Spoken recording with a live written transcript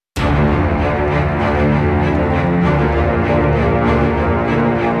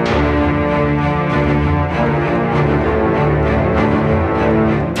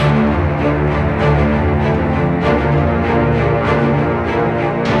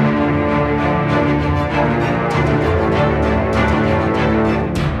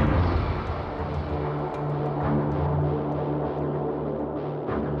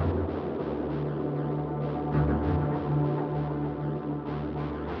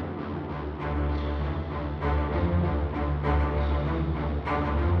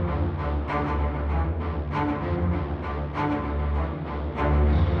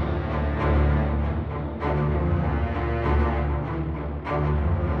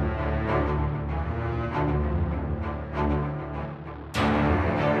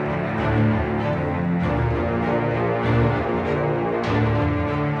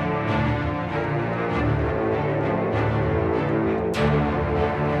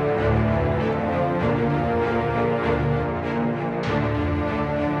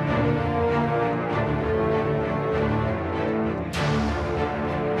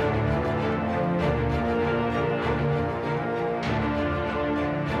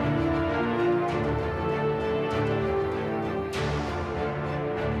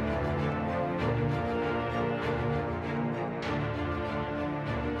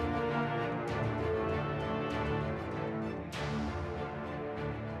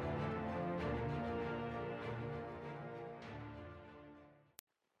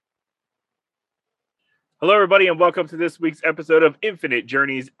Hello, everybody, and welcome to this week's episode of Infinite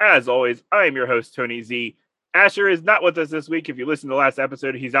Journeys. As always, I am your host, Tony Z. Asher is not with us this week. If you listen to the last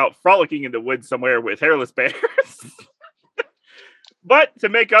episode, he's out frolicking in the woods somewhere with hairless bears. But to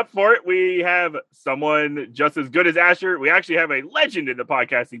make up for it, we have someone just as good as Asher. We actually have a legend in the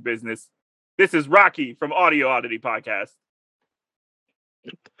podcasting business. This is Rocky from Oddity podcast.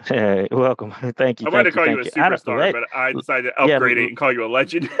 Hey, welcome. Thank you. I wanted to call you a Thank you. superstar, but I decided to upgrade it and call you a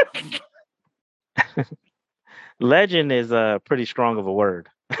legend. Legend is pretty strong of a word.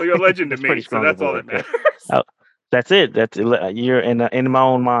 Well, you're a legend to It's pretty me, so strong that's of a all that word. matters. Oh, that's it. You're in my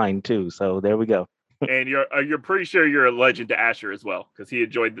own mind too. So there we go. And you're pretty sure you're a legend to Asher as well, because he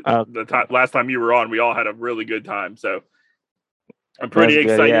enjoyed the Okay. last time you were on. We all had a really good time, so I'm pretty That's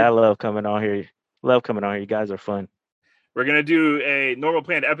good. excited. Yeah, I love coming on here. Love coming on here. You guys are fun. We're gonna do a normal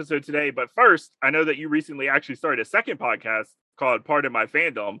planned episode today, but first, I know that you recently actually started a second podcast called Part of My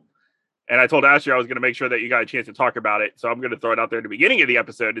Fandom, and I told Asher I was gonna make sure that you got a chance to talk about it, so I'm gonna throw it out there at the beginning of the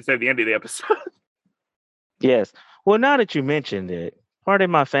episode instead of the end of the episode. Yes. Well, now that you mentioned it, part of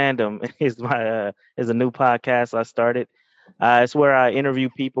my fandom is a new podcast I started. It's where I interview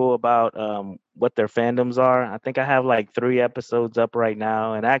people about what their fandoms are. I think I have like 3 episodes up right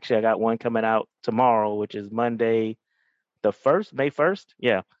now, and actually I got one coming out tomorrow, which is Monday the first, May 1st.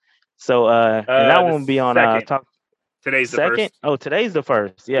 Yeah. So and that one The will be on second. talk Today's the second. first. Oh, today's the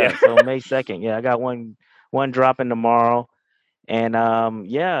first. Yeah. Yeah. So May 2nd. Yeah, I got one dropping tomorrow. And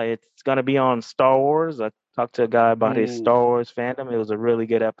yeah, it's gonna be on Star Wars. I talked to a guy about his Ooh. Star Wars fandom. It was a really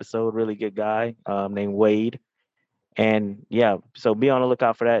good episode, really good guy, named Wade. And yeah, so be on the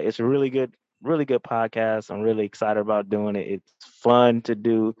lookout for that. It's a really good podcast. I'm really excited about doing it. It's fun to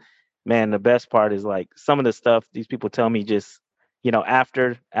do. Man, the best part is like some of the stuff these people tell me just,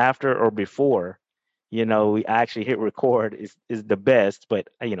 after or before, we actually hit record is the best, but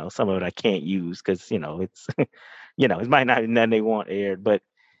some of it I can't use because, it's it might not be nothing they want aired, but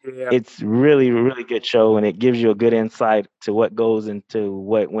Yeah. it's really, really good show, and it gives you a good insight to what goes into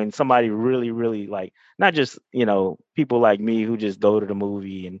what when somebody really, really like not just people like me who just go to the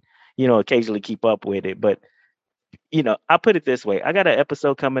movie and occasionally keep up with it, but I put it this way: I got an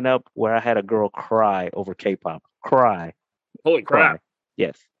episode coming up where I had a girl cry over K-pop, Holy cry, crap.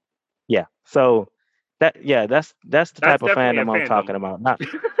 yes, yeah. So that's the That's type of definitely a fandom I'm fandom. talking about.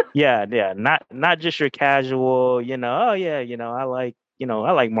 Yeah, not just your casual, oh yeah, I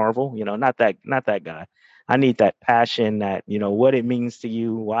like Marvel, not that guy. I need that passion, that what it means to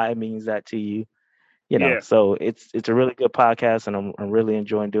you, why it means that to you, Yeah. So it's a really good podcast, and I'm really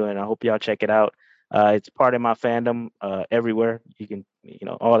enjoying doing it. I hope y'all check it out. It's part of my fandom, everywhere. You can,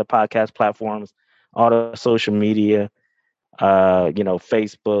 all the podcast platforms, all the social media,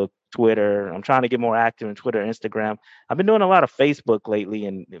 Facebook, Twitter. I'm trying to get more active in Twitter, Instagram. I've been doing a lot of Facebook lately,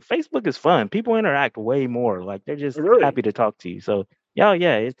 and Facebook is fun. People interact way more. Like they're just Really? happy to talk to you. So yeah,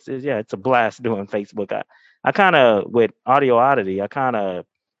 it's a blast doing Facebook. I kind of with Audio Oddity, I kind of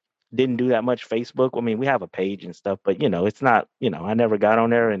didn't do that much Facebook. I mean, we have a page and stuff, but it's not, I never got on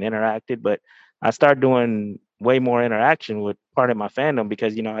there and interacted, but I started doing way more interaction with part of my fandom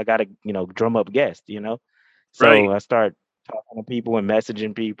because, I got to, drum up guests. Right. So I start talking to people and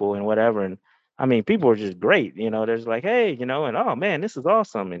messaging people and whatever. And I mean, people are just great. There's like, hey, and oh man, this is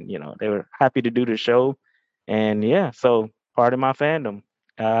awesome. And, they were happy to do the show. And yeah, so part of my fandom.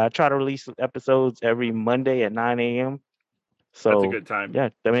 I try to release episodes every Monday at 9 a.m. That's a So good time. yeah,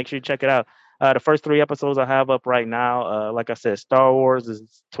 so make sure you check it out. The first 3 episodes I have up right now, like I said, Star Wars is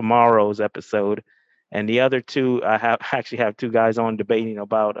tomorrow's episode, and the other two I have actually have two guys on debating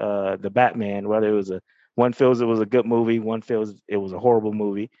about the Batman, whether one feels it was a good movie, one feels it was a horrible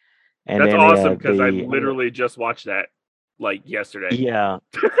movie, and That's then awesome because I the literally just watched that like yesterday. yeah,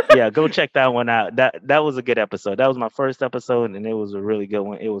 yeah, go check that one out. That was a good episode. That was my first episode, and it was a really good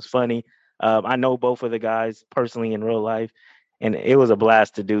one. It was funny. I know both of the guys personally in real life, and it was a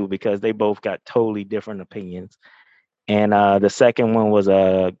blast to do because they both got totally different opinions. And the second one was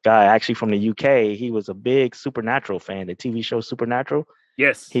a guy actually from the UK. He was a big Supernatural fan, the TV show Supernatural.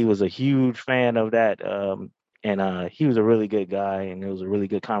 Yes. He was a huge fan of that, and he was a really good guy, and it was a really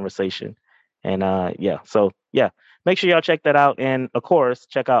good conversation. And yeah, so yeah, make sure y'all check that out, and of course,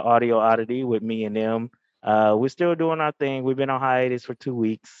 check out Audio Oddity with me and them. We're still doing our thing. We've been on hiatus for 2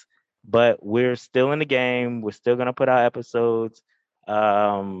 weeks, but we're still in the game. We're still gonna put out episodes.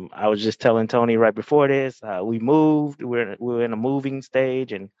 I was just telling Tony right before this, we moved. We're in a moving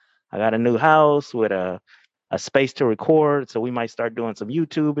stage, and I got a new house with a space to record, so we might start doing some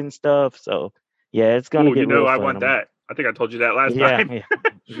YouTube and stuff. So yeah, it's gonna Oh, get real I fun. want that. I think I told you that last Yeah, time. yeah,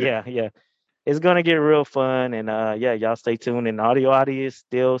 yeah, yeah. it's gonna get real fun, and yeah, y'all stay tuned. And Audio is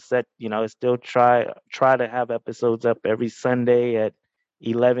still set. It's still try to have episodes up every Sunday at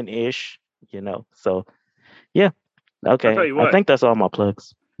 11 ish. So yeah, I'll tell okay. you I what, think that's all my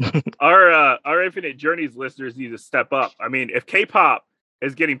plugs. our Infinite Journeys listeners need to step up. I mean, if K-pop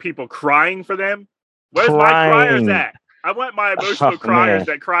is getting people crying for them, where's my criers Crying. at? I want my emotional Oh criers man,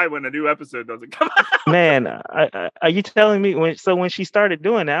 that cry when a new episode doesn't come out. man, are you telling me when she started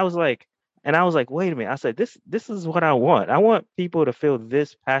doing that, I was like, wait a minute. I said, this is what I want. I want people to feel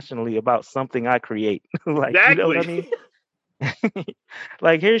this passionately about something I create. Like, you know what I Exactly. mean?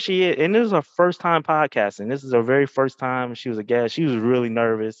 Like here she is, and this is her first time podcasting. This is her very first time. She was a guest. She was really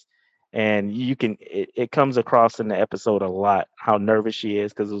nervous, and it comes across in the episode a lot how nervous she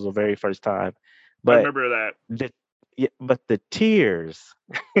is because it was her very first time. I But remember that. the yeah, but the tears,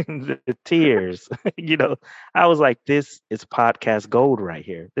 the tears, I was like, this is podcast gold right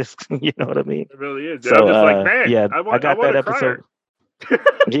here. This, you know what I mean? It really is. And I'm So, just like, man, yeah, I I got want that a crier. episode.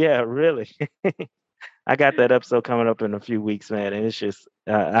 Yeah, really. I got that episode coming up in a few weeks, man, and it's just,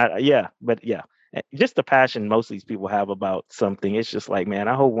 just the passion most of these people have about something. It's just like, man,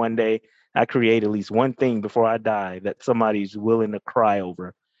 I hope one day I create at least one thing before I die that somebody's willing to cry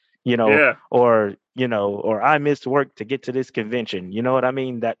over, Yeah. or I missed work to get to this convention. You know what I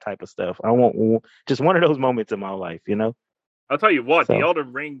mean? That type of stuff. I want just one of those moments in my life. I'll tell you what, the So,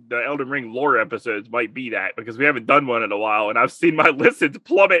 Elden Ring lore episodes might be that because we haven't done one in a while, and I've seen my listens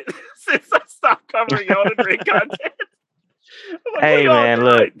plummet since I stopped covering Elden Ring content. I'm like, what hey, y'all man,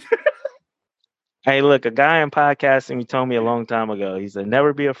 look. doing? Hey, look, a guy in podcasting he told me a long time ago. He said,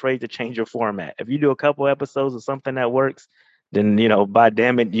 never be afraid to change your format. If you do a couple episodes of something that works, then by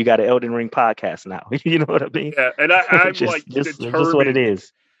damn it, you got an Elden Ring podcast now. You know what I mean? Yeah, and I'm like just what it determined.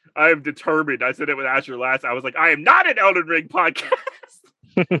 is. I am determined. I said it with Asher last. I was like, I am not an Elden Ring podcast.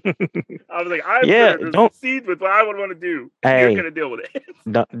 I was like, I'm Yeah, going to don't. succeed with what I would want to do. You're going Hey, to deal with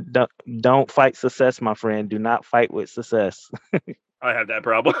it. don't fight success, my friend. Do not fight with success. I have that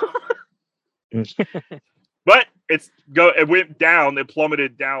problem. But it went down, it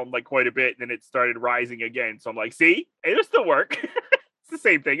plummeted down like quite a bit, and then it started rising again. So I'm like, see, it'll still work. It's the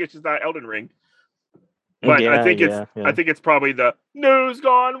same thing, it's just not Elden Ring. But Yeah, I think it's probably the news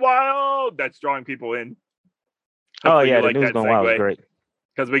gone wild that's drawing people in. Oh Hopefully you yeah, the like news that going wild was segue. great.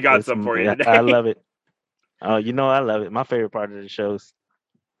 Because we got some for you today. I love it. Oh, I love it. My favorite part of the shows.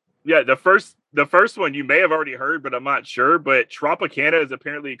 Yeah, the first one you may have already heard, but I'm not sure. But Tropicana is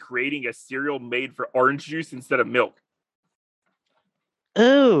apparently creating a cereal made for orange juice instead of milk.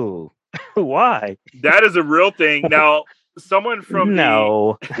 Ooh, why? That is a real thing. Now, someone from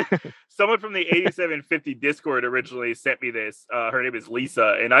No. the 8750 Discord originally sent me this. Her name is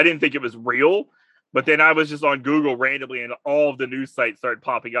Lisa, and I didn't think it was real. But then I was just on Google randomly, and all of the news sites started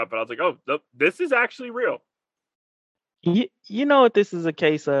popping up, and I was like, "Oh, this is actually real." You know what this is a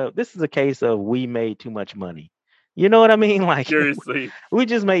case of? This is a case of we made too much money. You know what I mean? Like Seriously, we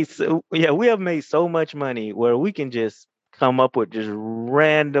just made we have made so much money where we can just come up with just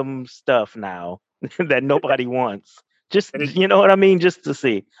random stuff now that nobody wants. Just you know what I mean? Just to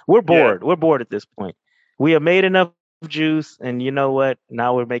see. We're bored. Yeah. We're bored at this point. We have made enough juice, and you know what?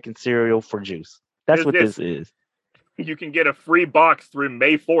 Now we're making cereal for juice. That's what this is. You can get a free box through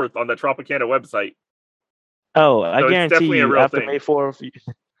May 4th on the Tropicana website. Oh, I So it's guarantee definitely a you real after thing. May 4th,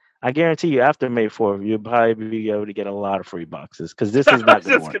 I guarantee you after May 4th, you'll probably be able to get a lot of free boxes because this is not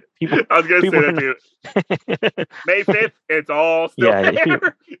going to work. I was going to say that too. May 5th, it's all still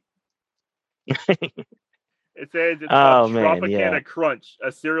there. It says it's called Tropicana Crunch,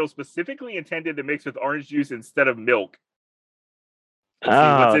 a cereal specifically intended to mix with orange juice instead of milk. Let's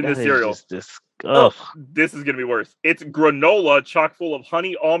see what's in the cereal. This is going to be worse. It's granola chock full of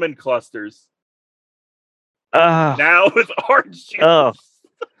honey almond clusters. Now with orange juice.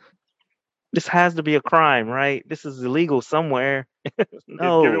 This has to be a crime, right? This is illegal somewhere.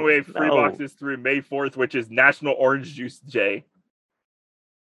 No, it's giving away free boxes through May 4th, which is National Orange Juice Day.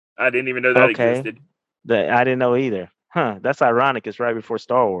 I didn't even know that existed. I didn't know either. Huh? That's ironic. It's right before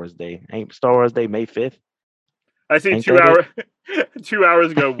Star Wars Day. Ain't Star Wars Day May 5th? I see 2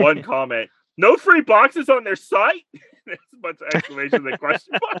 hours ago, one comment. No free boxes on their site? There's a bunch of exclamations and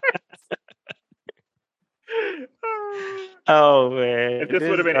question marks. Oh man! If this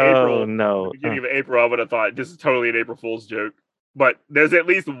would have been April, no, beginning of April, I would have thought this is totally an April Fool's joke. But there's at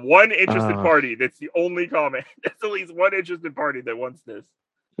least one interested party. That's the only comment. There's at least one interested party that wants this.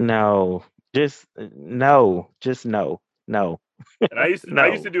 No, just no. And I used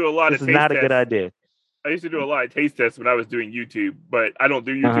to do a lot of taste tests. This is not a good idea. I used to do a lot of taste tests when I was doing YouTube, but I don't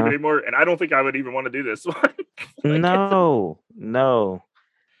do YouTube anymore, and I don't think I would even want to do this one. No.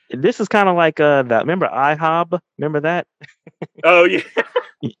 this is kind of like that. Remember IHOB? Remember that? Oh yeah,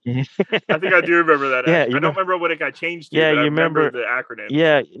 yeah, I think I do remember that. you Actually, I don't remember? remember what it got changed to, Yeah, but I you remember remember? the acronym.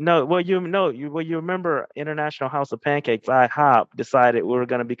 Yeah, no. Well, you remember International House of Pancakes? IHOP decided we were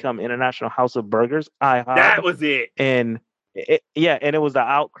going to become International House of Burgers. That IHOB, was it. and yeah, and it was the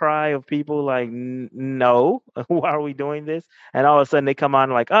outcry of people like, no, why are we doing this? And all of a sudden they come on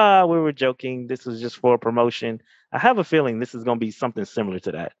like, ah, we were joking. This was just for promotion. I have a feeling this is going to be something similar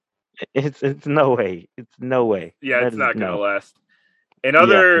to that. It's no way. It's no way. Yeah, That it's is not going to no. last. Yeah,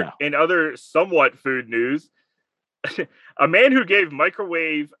 no. In other somewhat food news, a man who gave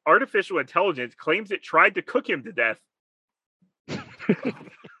microwave artificial intelligence claims it tried to cook him to death.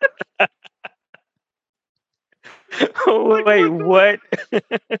 Like, Wait, what?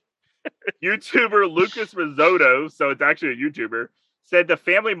 YouTuber Lucas Risotto, so it's actually a YouTuber, said the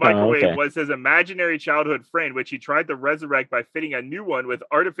family Oh, microwave okay. was his imaginary childhood friend, which he tried to resurrect by fitting a new one with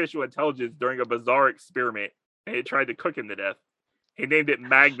artificial intelligence during a bizarre experiment. And it tried to cook him to death. He named it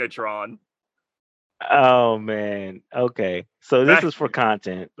Magnetron. Oh man. Okay. So this Mag- is for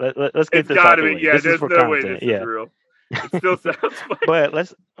content. Let's get it's this out got to the be. way. Yeah, This is there's for no way content. this is Yeah. real. It still sounds funny. But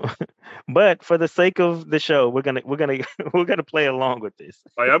let's but for the sake of the show, we're gonna play along with this.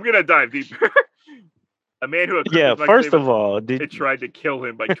 I'm going to dive deeper. A man who equipped Yeah, his microwave, first of all, it tried to kill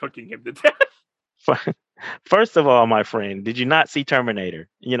him by cooking him to death. first of all, my friend, did you not see Terminator?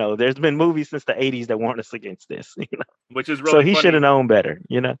 There's been movies since the 80s that warned us against this, Which is So really he should have funny known better,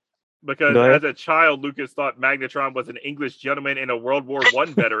 because Go as ahead. a child, Lucas thought Magnetron was an English gentleman and a World War I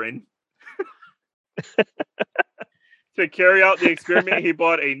veteran. To carry out the experiment, he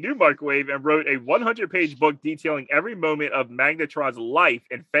bought a new microwave and wrote a 100-page book detailing every moment of Magnetron's life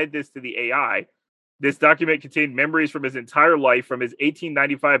and fed this to the AI. This document contained memories from his entire life, from his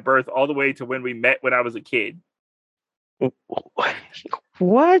 1895 birth all the way to when we met when I was a kid.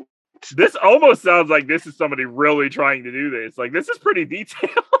 What? This almost sounds like this is somebody really trying to do this. Like, this is pretty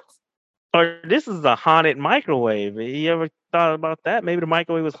detailed. Or this is a haunted microwave. You ever thought about that? Maybe the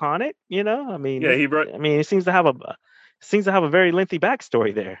microwave was haunted. I mean, Yeah, he wrote. it seems to have a very lengthy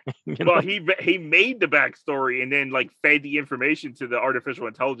backstory there. Well, he made the backstory and then like fed the information to the artificial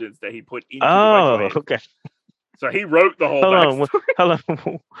intelligence that he put into the Oh, microwave. okay. So he wrote the whole Hold on.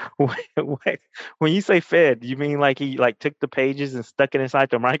 backstory. Hold on. Wait. When you say fed, you mean like he like took the pages and stuck it inside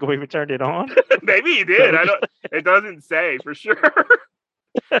the microwave and turned it on? Maybe he did. I don't. It doesn't say for sure.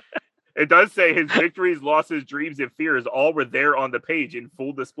 It does say his victories, losses, dreams, and fears all were there on the page in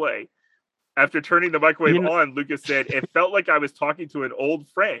full display. After turning the microwave on, Lucas said, "It felt like I was talking to an old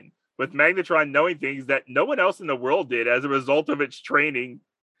friend, with Magnetron knowing things that no one else in the world did as a result of its training."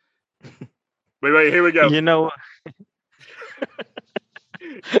 Wait, here we go. I'm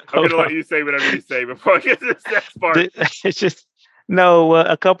going to let you say whatever you say before I get to this next part. It's just, no,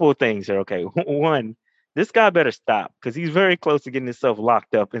 a couple of things here. Okay. One, this guy better stop because he's very close to getting himself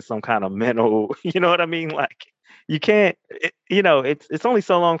locked up in some kind of mental, you know what I mean? Like, you can't, it's only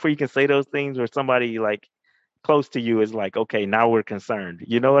so long before you can say those things where somebody like close to you is like, okay, now we're concerned.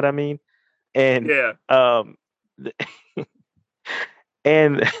 You know what I mean? And, Yeah.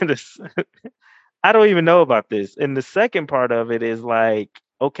 And this, I don't even know about this. And the second part of it is like,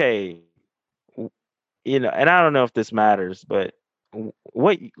 okay, and I don't know if this matters, but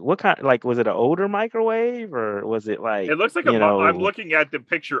what kind, like, was it an older microwave or was it like, It looks like I'm looking at the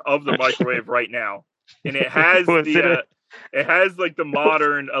picture of the microwave right now, and it has it has like the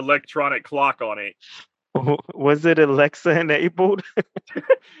modern electronic clock on it. Was it Alexa enabled?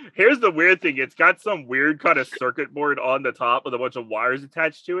 Here's the weird thing. It's got some weird kind of circuit board on the top with a bunch of wires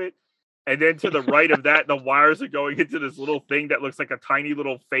attached to it. And then to the right of that, the wires are going into this little thing that looks like a tiny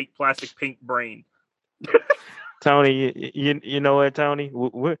little fake plastic pink brain. Tony, you know what, Tony?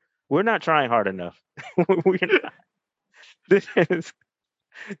 We're not trying hard enough. We're not.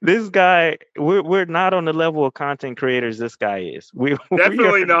 This guy, we're not on the level of content creators this guy is.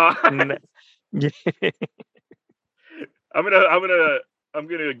 Definitely not. I'm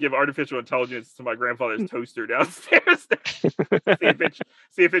gonna give artificial intelligence to my grandfather's toaster downstairs.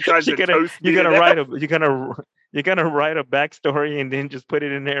 see if it tries to toast me. You're gonna write a backstory and then just put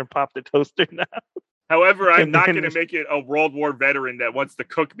it in there and pop the toaster now. However, I'm not gonna make it a World War veteran that wants to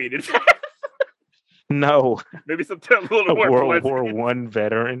cook me to death. No. Maybe something a little more World War I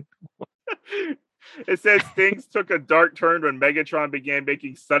veteran. It says things took a dark turn when Megatron began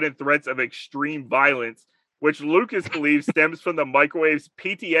making sudden threats of extreme violence, which Lucas believes stems from the microwave's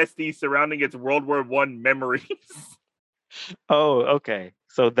PTSD surrounding its World War I memories. Oh, okay.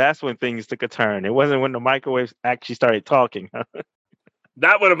 So that's when things took a turn. It wasn't when the microwaves actually started talking. Huh?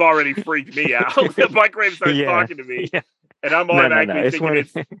 That would have already freaked me out. The microwave starts talking to me. Yeah. And I'm No. automatically It's thinking when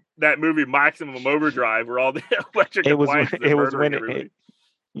it's that movie Maximum Overdrive where all the electric it was when appliances are it was murdering when everybody.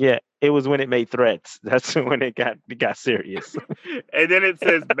 it was when it made threats. That's when it got serious. And then it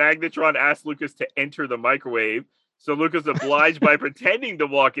says Magnetron asked Lucas to enter the microwave. So Lucas obliged by pretending to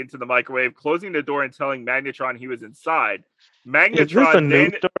walk into the microwave, closing the door and telling Magnetron he was inside. Is this a Magnetron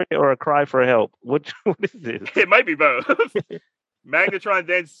news then story or a cry for help? What is this? it might be both. Magnetron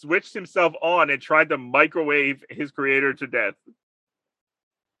then switched himself on and tried to microwave his creator to death.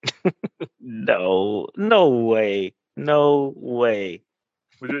 No way. No way.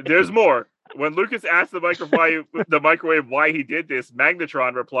 There's more. When Lucas asked the microwave why he did this,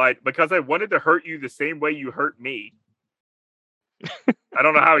 Magnetron replied, "Because I wanted to hurt you the same way you hurt me." I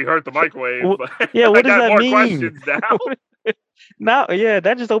don't know how he hurt the microwave, but Yeah, I what does got that more mean? questions now. Now, yeah,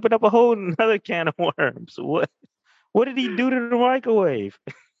 that just opened up a whole another can of worms. What did he do to the microwave?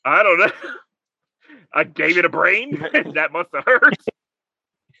 I don't know. I gave it a brain. That must have hurt.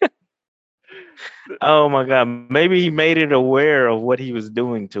 Oh my God. Maybe he made it aware of what he was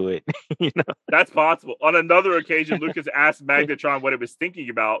doing to it. That's possible. On another occasion, Lucas asked Magnetron what it was thinking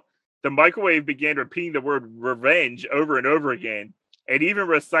about. The microwave began repeating the word revenge over and over again, and even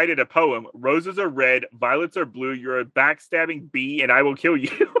recited a poem. Roses are red, violets are blue. You're a backstabbing bee, and I will kill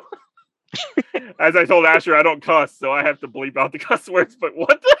you. As I told Asher, I don't cuss, so I have to bleep out the cuss words. But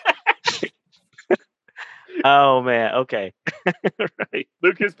what the heck? Oh man, okay. Right.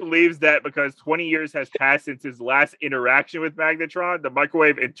 Lucas believes that because 20 years has passed since his last interaction with Magnetron, the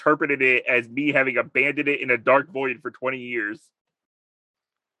microwave interpreted it as me having abandoned it in a dark void for 20 years.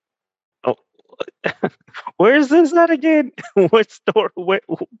 Oh, where is this at again? What store? Where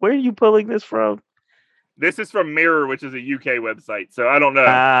are you pulling this from? This is from Mirror, which is a UK website, so I don't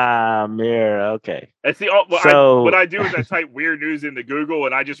know. Mirror. Okay. It's what I do is I type weird news into Google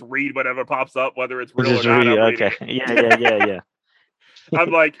and I just read whatever pops up, whether it's real or not. I'm reading okay. it. Yeah.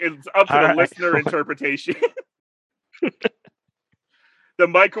 I'm like, it's up to the right. listener interpretation. The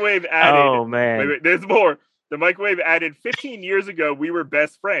microwave added. Oh man. Wait, there's more. The microwave added 15 years ago, we were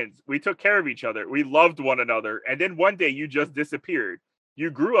best friends. We took care of each other. We loved one another. And then one day you just disappeared. You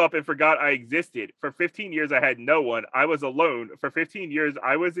grew up and forgot I existed. For 15 years, I had no one. I was alone. For 15 years,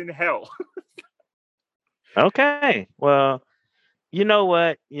 I was in hell. Okay. Well, you know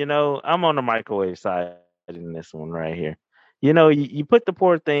what? I'm on the microwave side in this one right here. You put the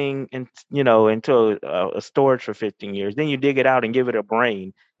poor thing into a storage for 15 years, then you dig it out and give it a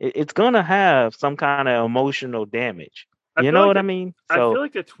brain. It's gonna have some kind of emotional damage. You know what I mean? I So feel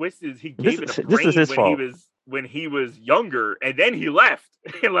like the twist is he gave it a brain this is his fault. when he was younger, and then he left.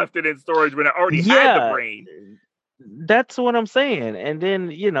 He left it in storage when it already had the brain. That's what I'm saying. And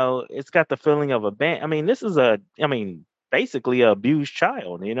then it's got the feeling of I mean, this is basically an abused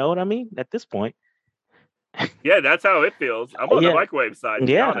child. You know what I mean? At this point. Yeah, that's how it feels. I'm on the microwave side, to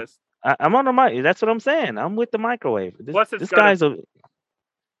be honest. I'm on the mic. That's what I'm saying. I'm with the microwave. This guy's a.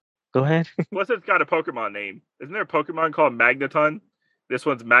 Go ahead. Plus, it's got a Pokemon name. Isn't there a Pokemon called Magneton? This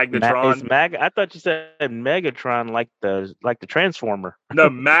one's Magnetron. I thought you said Megatron, like the Transformer. No,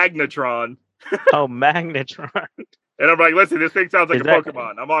 Magnetron. Oh, Magnetron. And I'm like, listen, this thing sounds like a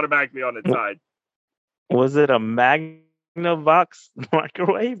Pokemon. I'm automatically on its side. Was it a Magnavox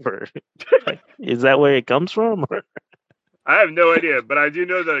microwave, or is that where it comes from? I have no idea, but I do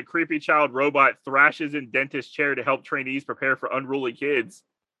know that a creepy child robot thrashes in dentist chair to help trainees prepare for unruly kids.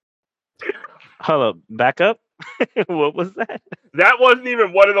 Hold up, back up. What was that? That wasn't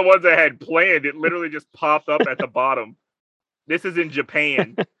even one of the ones I had planned. It literally just popped up at the bottom. This is in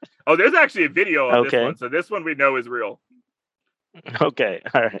Japan. Oh, there's actually a video on this one, so this one we know is real. Okay,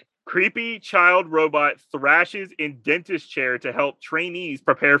 all right. Creepy child robot thrashes in dentist chair to help trainees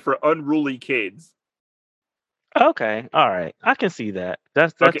prepare for unruly kids. Okay, all right. I can see that.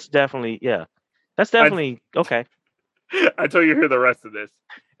 That's definitely, yeah. That's definitely okay. Until you hear the rest of this.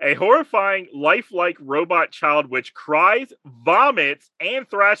 A horrifying, lifelike robot child which cries, vomits, and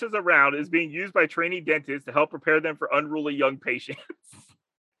thrashes around is being used by trainee dentists to help prepare them for unruly young patients.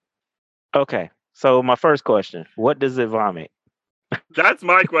 Okay, so my first question, what does it vomit? That's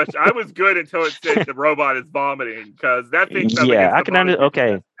my question. I was good until it said the robot is vomiting, because that thing sounds I can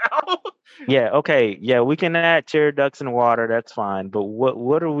understand. Okay. Yeah, we can add tear ducts and water. That's fine. But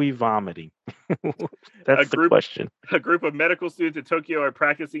what are we vomiting? That's the question. A group of medical students in Tokyo are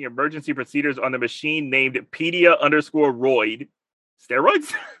practicing emergency procedures on the machine named Pedia_Roid.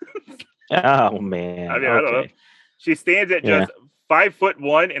 Steroids? Oh, man. I don't know. She stands at just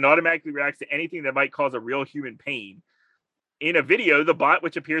 5'1" and automatically reacts to anything that might cause a real human pain. In a video, the bot,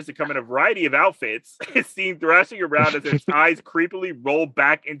 which appears to come in a variety of outfits, is seen thrashing around as its eyes creepily roll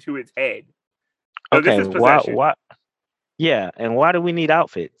back into its head. So okay, this is possession. Why? Yeah, and why do we need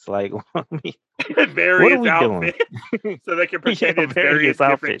outfits? Like, what are Various we doing? outfits, so they can Yeah, pretend it's various various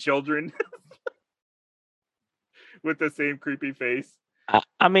different outfits. children with the same creepy face.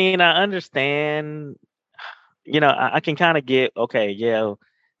 I mean, I understand. I can kind of get, okay, yeah,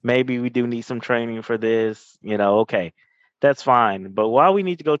 maybe we do need some training for this. Okay, that's fine. But why we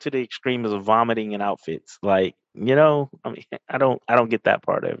need to go to the extremes of vomiting in outfits? Like, I mean, I don't get that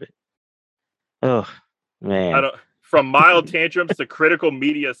part of it. Oh I man. don't. From mild tantrums to critical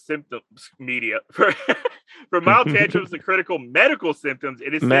media symptoms, from mild tantrums to critical medical symptoms,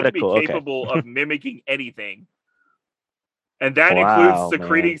 it is said to be Medical, okay. capable of mimicking anything, and that includes Wow, man.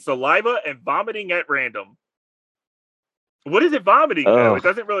 secreting saliva and vomiting at random. What is it vomiting though? It Oh,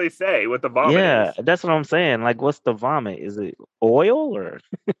 doesn't really say what the vomit yeah, is. that's what I'm saying. Like, what's the vomit? Is it oil or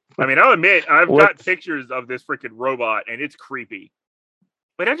I mean, I'll admit I've got what's? pictures of this freaking robot, and it's creepy.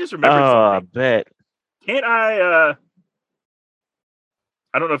 Wait, I just remembered Oh, I something. bet. Can't I?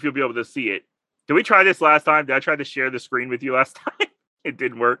 I don't know if you'll be able to see it. Did we try this last time? Did I try to share the screen with you last time? It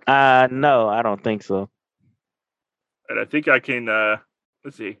didn't work. No, I don't think so. And I think I can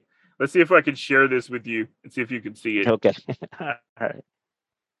let's see. Let's see if I can share this with you and see if you can see it. Okay. All right.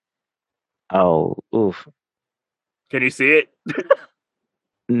 Oh, oof. Can you see it?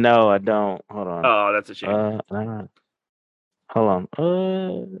 No, I don't. Hold on. Oh, that's a shame. Hold on.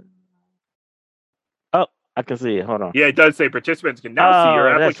 Oh, I can see it. Hold on. Yeah, it does say participants can now see your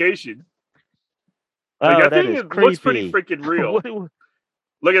Oh, application. Like I that think is it looks pretty creepy. freaking real. What?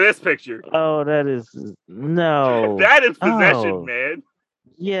 Look at this picture. Oh, that is no. That is possession, Oh, man.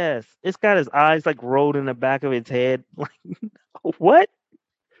 yes. It's got his eyes like rolled in the back of its head. Like, what?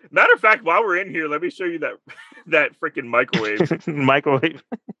 Matter of fact, while we're in here, let me show you that that freaking microwave. Microwave.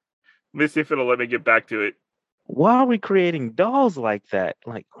 Let me see if it'll let me get back to it. Why are we creating dolls like that?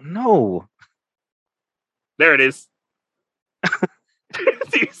 Like, no. There it is.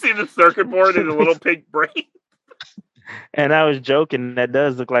 Do you see the circuit board and the little pink brain? And I was joking. That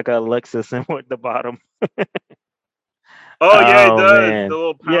does look like a Alexa symbol at the bottom. Oh yeah, it Oh does. The man.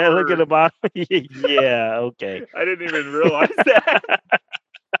 little Yeah, look at power. the bottom. Yeah, okay. I didn't even realize that.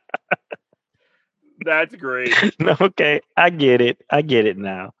 That's great. Okay, I get it. I get it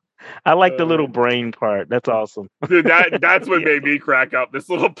now. I like the little Uh, brain part. That's awesome. dude, that's what Yeah. made me crack up. This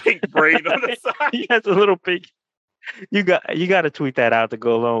little pink brain on the side. He has a little pig. You got to tweet that out to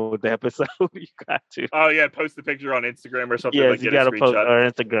go along with the episode. You got to. Oh yeah, post the picture on Instagram or something. Yes, Like you get a got to post screenshot.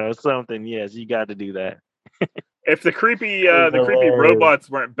 or Instagram or something. Yes, you got to do that. If It's the creepy hilarious. robots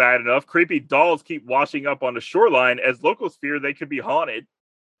weren't bad enough, creepy dolls keep washing up on the shoreline as locals fear they could be haunted.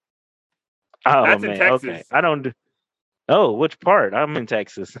 Oh That's in man. Okay. Texas. I don't do. Oh, which part? I'm in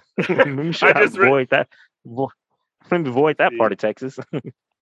Texas. Maybe I should I just avoid that? Let me avoid that part see. of Texas.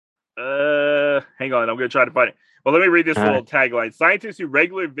 Hang on, I'm gonna try to find it. Well, let me read this All little right. tagline. Scientists who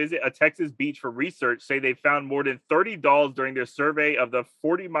regularly visit a Texas beach for research say they found more than 30 dolls during their survey of the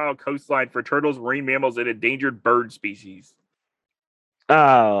 40-mile coastline for turtles, marine mammals, and endangered bird species.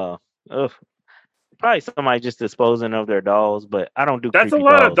 Oh, ugh. Probably somebody just disposing of their dolls, but I don't do That's a creepy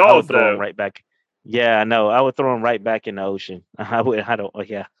lot of dolls. I would dolls, throw them though. right back. Yeah, I know. I would throw them right back in the ocean. I would. I don't. Oh,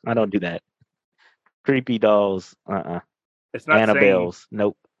 yeah, I don't do that. Creepy dolls. It's not saying. Annabelles.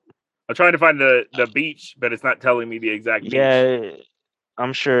 Nope. I'm trying to find the beach, but it's not telling me the exact beach. Yeah,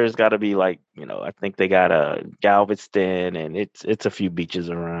 I'm sure it's got to be like I think they got a Galveston, and it's a few beaches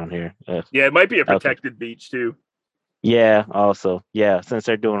around here. Yeah, it might be a Okay. protected beach too. Yeah. Also, yeah, since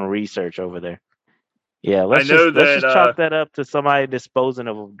they're doing research over there. Yeah. I know Let's that just chalk that up to somebody disposing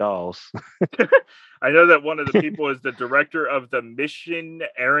of dolls. I know that one of the people is the director of the Mission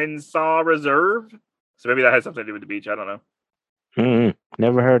Arkansas Reserve. So maybe that has something to do with the beach. I don't know.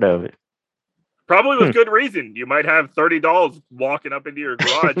 Never heard of it. Probably with good reason. You might have 30 dolls walking up into your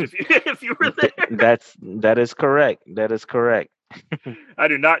garage if you if you were there. That is correct. That is correct. I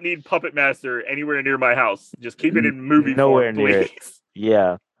do not need Puppet Master anywhere near my house. Just keep it in movie Nowhere form, near please. it.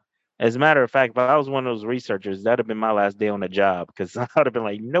 Yeah. As a matter of fact, if I was one of those researchers, that'd have been my last day on the job because I would have been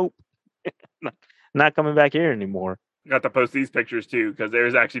like, nope, not coming back here anymore. Got to post these pictures too, because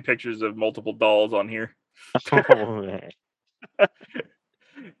there's actually pictures of multiple dolls on here. Oh man.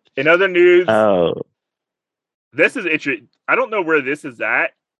 In other news, Oh. this is interesting. I don't know where this is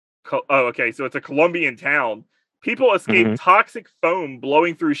at. Oh, okay. So it's a Colombian town. People escape Mhm. toxic foam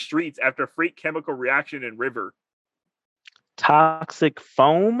blowing through streets after freak chemical reaction in river. Toxic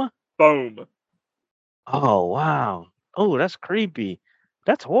foam? Foam. Oh wow. Oh, that's creepy.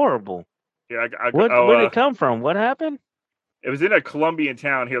 That's horrible. Yeah. Where did it come from? What happened? It was in a Colombian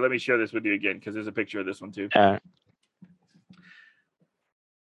town. Here, let me share this with you again because there's a picture of this one too. Uh,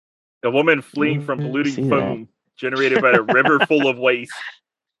 A woman fleeing from Let me polluting see that. foam generated by a river full of waste.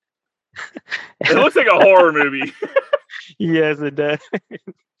 It looks like a horror movie. Yes, it does.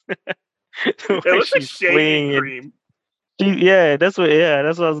 It looks like shaving cream. That's what I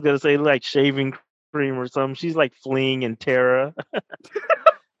was gonna say, like shaving cream or something. She's like fleeing in terror.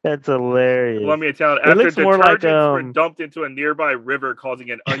 That's hilarious. Let me tell you, It after looks more like detergents were dumped into a nearby river,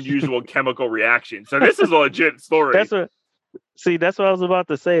 causing an unusual chemical reaction. So this is a legit story. That's what I was about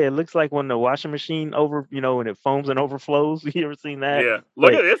to say. It looks like when the washing machine when it foams and overflows. You ever seen that? Yeah.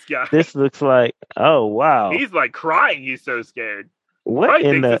 Look at this guy. This looks like, oh wow. He's like crying. He's so scared. What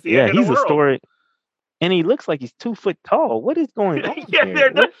in the he's a story. And he looks like he's 2 foot tall. What is going on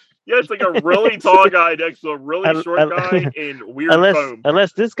here? It's like a really tall guy next to a really short guy in weird foam.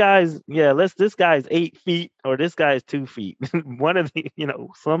 Unless this guy's 8 feet or this guy's 2 feet. One of the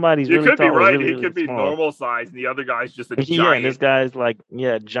somebody's you really could tall. Be right. Really, he really could be small. Normal size, and the other guy's just a giant. Yeah, and this guy's like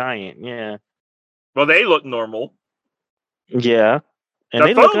giant. Yeah. Well, they look normal. Yeah. And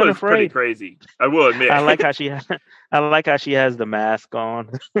they look unafraid. Pretty crazy. I will admit. I like how she has the mask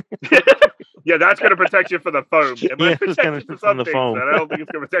on. Yeah, that's going to protect you from the foam. It might protect you from the foam. I don't think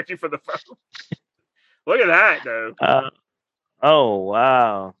it's going to protect you from the foam. Look at that, though. Oh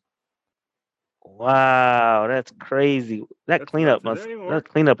wow, that's crazy. That cleanup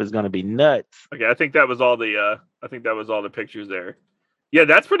is going to be nuts. Okay, I think that was all the pictures there. Yeah,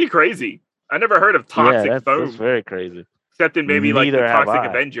 that's pretty crazy. I never heard of toxic foam. That's very crazy. Except in maybe like the Toxic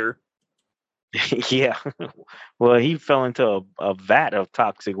Avenger. Yeah. Well, he fell into a vat of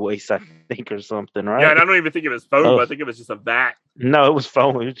toxic waste, I think, or something, right? Yeah, and I don't even think it was foam. I think it was just a vat. No, it was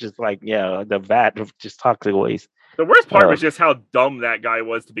foam. It was just like, the vat of just toxic waste. The worst part was just how dumb that guy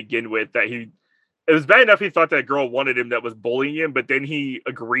was to begin with. That it was bad enough he thought that girl wanted him that was bullying him, but then he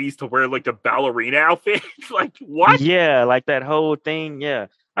agrees to wear like the ballerina outfit. Like, what? Yeah, like that whole thing. Yeah.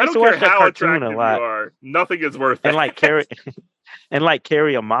 I don't care how attractive you are. Nothing is worth it. And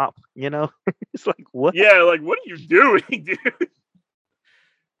carry a mop, It's like, what? Yeah, like, what are you doing, dude? Did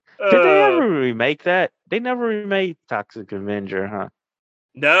they ever remake that? They never remade Toxic Avenger, huh?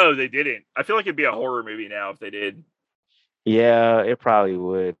 No, they didn't. I feel like it'd be a horror movie now if they did. Yeah, it probably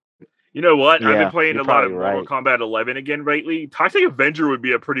would. You know what? I've been playing a lot of Mortal Kombat 11 again lately. Toxic Avenger would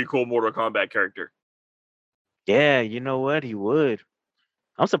be a pretty cool Mortal Kombat character. Yeah, you know what? He would.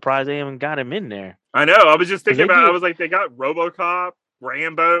 I'm surprised they haven't got him in there. I know. I was just thinking about. I was like, they got RoboCop,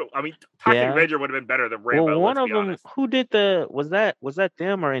 Rambo. I mean, Toxic Avenger would have been better than Rambo. Well, one of them. Who did was that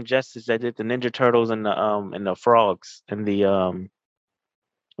them or Injustice that did the Ninja Turtles and the frogs and the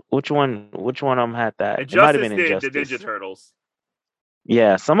Which one of them had that? It might have been Injustice. The Ninja Turtles.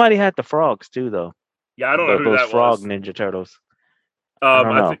 Yeah, somebody had the frogs too, though. Yeah, I don't know who that was. Those frog Ninja Turtles.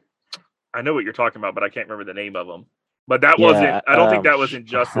 I know what you're talking about, but I can't remember the name of them. But that wasn't. I don't think that was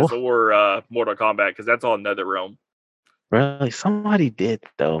Injustice or Mortal Kombat because that's all NetherRealm. Really, somebody did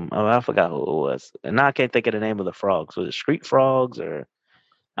though. Oh, I forgot who it was, and now I can't think of the name of the frogs. Was it Street Frogs or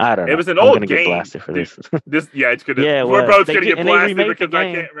I don't know? It was an old game. Get blasted for this. It's gonna. Yeah, we're both gonna get blasted because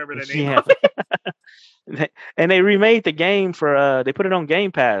I can't remember the name. Yeah. And they remade the game for. They put it on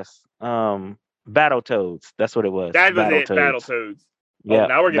Game Pass. Battletoads. That's what it was. That was it. Battletoads. Yeah.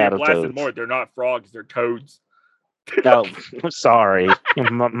 Now we're getting blasted more. They're not frogs. They're toads. Oh, sorry.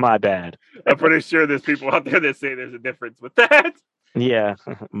 My bad. I'm pretty sure there's people out there that say there's a difference with that. Yeah,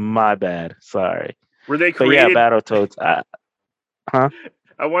 my bad. Sorry. Were they created? But yeah, Battletoads. Huh?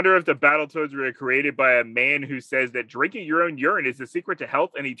 I wonder if the Battletoads were created by a man who says that drinking your own urine is the secret to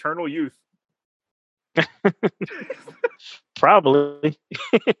health and eternal youth. Probably.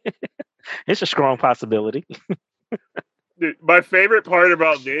 It's a strong possibility. Dude, my favorite part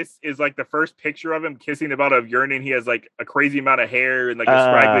about this is like the first picture of him kissing the bottle of urine, and he has like a crazy amount of hair and like a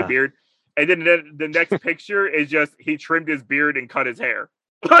scraggly beard. And then the next picture is just he trimmed his beard and cut his hair.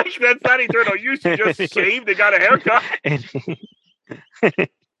 Like, that's not eternal use. He just shaved and got a haircut.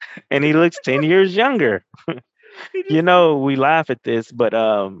 And he looks 10 years younger. We laugh at this, but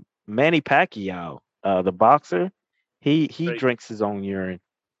Manny Pacquiao, the boxer, he drinks his own urine.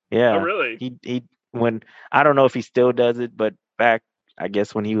 Yeah. Oh, really? He when I don't know if he still does it, but back, I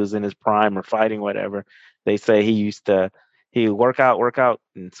guess when he was in his prime or fighting, whatever, they say he work out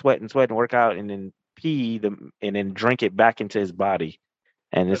and sweat and work out and then pee and then drink it back into his body.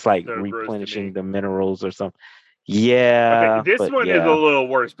 And it's like so replenishing the minerals or something. Yeah. Okay, this one is a little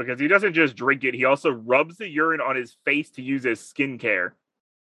worse because he doesn't just drink it. He also rubs the urine on his face to use as skincare.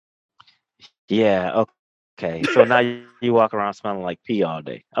 Yeah. Okay, so now you walk around smelling like pee all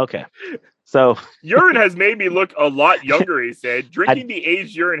day. Okay, so Urine has made me look a lot younger, he said. I Drinking the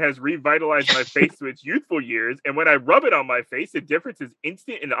aged urine has revitalized my face to its youthful years, and when I rub it on my face, the difference is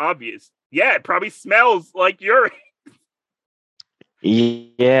instant and obvious. Yeah, it probably smells like urine.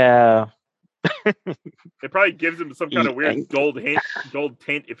 yeah. It probably gives him some kind of weird gold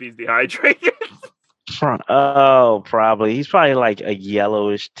tint if he's dehydrated. Oh, probably. He's probably like a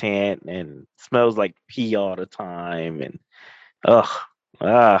yellowish tint and smells like pee all the time. And ugh,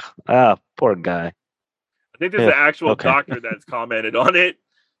 poor guy. I think there's Yeah, an actual okay. doctor that's commented on it.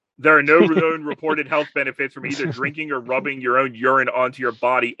 There are no known reported health benefits from either drinking or rubbing your own urine onto your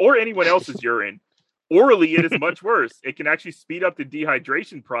body or anyone else's urine. Orally, it is much worse. It can actually speed up the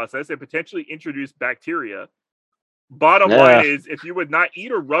dehydration process and potentially introduce bacteria. Bottom line is, if you would not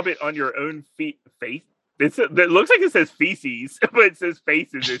eat or rub it on your own face, it looks like it says feces, but it says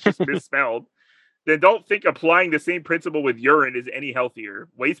faces. It's just misspelled. Then don't think applying the same principle with urine is any healthier.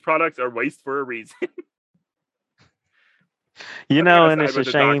 Waste products are waste for a reason. And it's a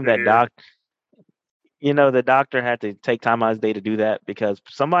shame that the doctor had to take time out of his day to do that because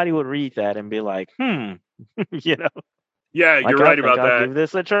somebody would read that and be like, Yeah, like, you're right I think about I'll that. give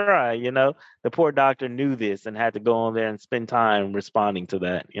this a try. The poor doctor knew this and had to go on there and spend time responding to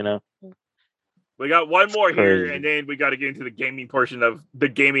that. We got one more here, crazy. and then we got to get into the gaming portion of the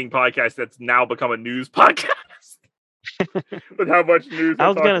gaming podcast that's now become a news podcast. With how much news I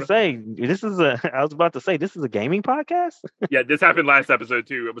was gonna say I was about to say this is a gaming podcast. Yeah, this happened last episode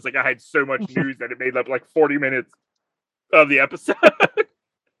too. It was like I had so much news that it made up like 40 minutes of the episode.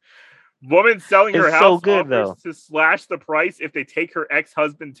 Woman selling her It's house so good, offers though. to slash the price if they take her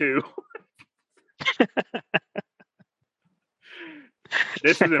ex-husband too.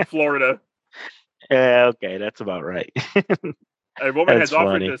 This is in Florida. Yeah, okay, that's about right. A woman That's has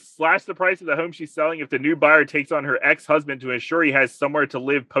offered funny. to slash the price of the home she's selling if the new buyer takes on her ex-husband to ensure he has somewhere to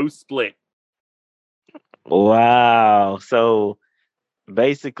live post-split. Wow. So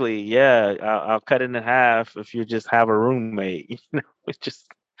basically, yeah, I'll cut it in half if you just have a roommate. It's just,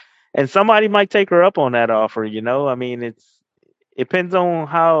 and somebody might take her up on that offer. I mean, it depends on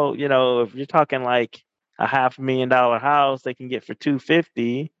how, if you're talking like a $500,000 house they can get for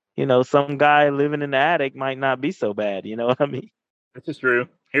 250. Some guy living in the attic might not be so bad. You know what I mean? This is true.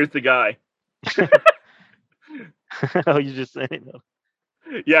 Here's the guy. Oh, you just saying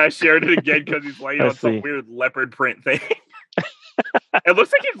it. Yeah, I shared it again because he's laying on some weird leopard print thing. It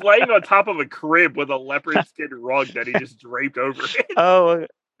looks like he's laying on top of a crib with a leopard skin rug that he just draped over it.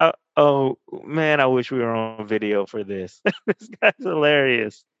 Oh man, I wish we were on video for this. This guy's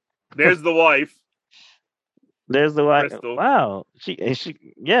hilarious. There's the wife. There's the wife. Crystal. Wow. She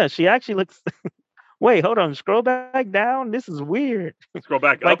actually looks. Wait, hold on. Scroll back down. This is weird. Scroll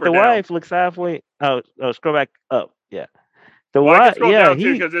back like up or the down? wife looks halfway. Oh, scroll back up. Yeah. The I can wife. scroll Yeah, down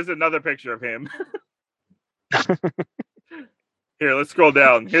too because there's another picture of him. Here, let's scroll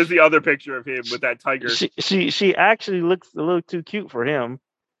down. Here's the other picture of him with that tiger. She actually looks a little too cute for him.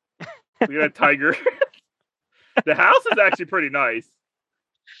 Look at that tiger. The house is actually pretty nice.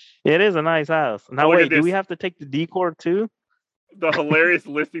 It is a nice house. Now wait, do we have to take the decor too? The hilarious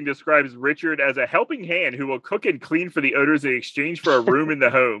listing describes Richard as a helping hand who will cook and clean for the owners in exchange for a room in the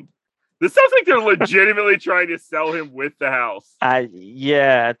home. This sounds like they're legitimately trying to sell him with the house. I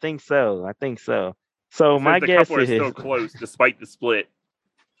think so. So my the guess couple is are still close despite the split.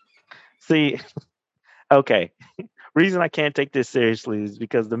 See, okay. Reason I can't take this seriously is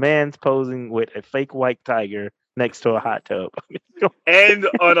because the man's posing with a fake white tiger next to a hot tub. And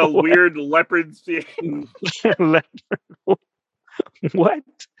on a weird leopard skin. What?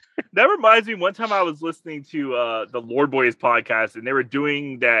 That reminds me, one time I was listening to the Lord Boys podcast, and they were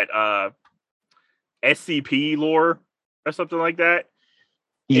doing that SCP lore or something like that.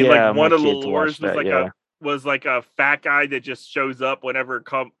 And like one of the lores was like a fat guy that just shows up whenever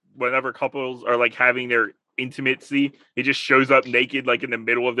couples are like having their intimacy. He just shows up naked, like in the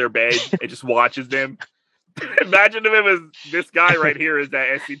middle of their bed, and just watches them. Imagine if it was this guy right here is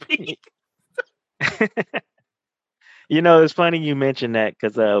that SCP. It's funny you mentioned that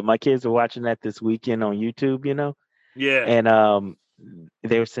because my kids were watching that this weekend on YouTube. Yeah, and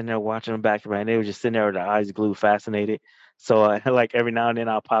they were sitting there watching them back to back. They were just sitting there with their eyes glued, fascinated. So like every now and then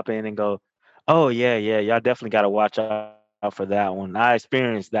I'll pop in and go, "Oh yeah, y'all definitely got to watch out for that one. I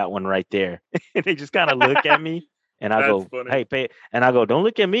experienced that one right there." And they just kind of look at me, and I go, funny. "Hey, and I go, don't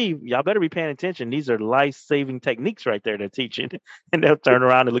look at me. Y'all better be paying attention. These are life-saving techniques right there they're teaching." And they'll turn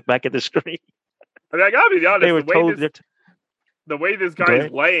around and look back at the screen. I mean, I gotta be honest. They were the way this guy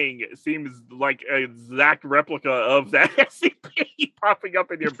is laying seems like an exact replica of that SCP popping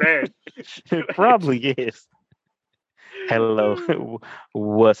up in your bed. It probably is. Hello,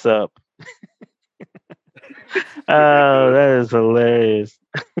 what's up? It's Oh, ridiculous. that is hilarious.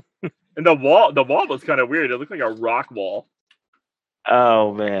 And the wall was kind of weird. It looked like a rock wall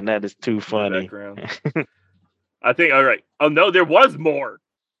Oh man, that is too in the funny. background. I think. All right. Oh no, there was more.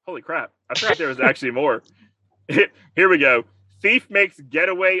 Holy crap! I forgot there was actually more. Here we go. Thief makes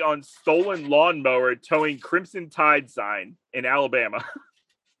getaway on stolen lawnmower towing Crimson Tide sign in Alabama.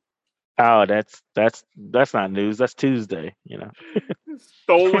 Oh, that's not news. That's Tuesday.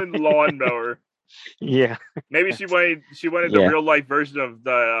 Stolen lawnmower. Yeah, Maybe that's, she wanted the yeah, real life version of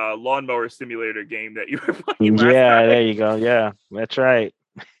the lawnmower simulator game that you were playing last yeah. time. There you go. Yeah, that's right.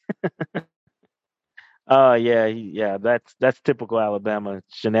 Oh yeah, yeah. That's typical Alabama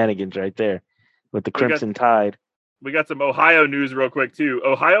shenanigans right there, with the We got Crimson Tide. we got some Ohio news real quick too.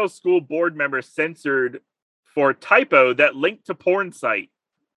 Ohio school board member censored for typo that linked to porn site.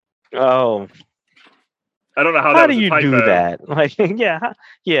 Oh, I don't know how that how do was a you do typo. that? Like, yeah,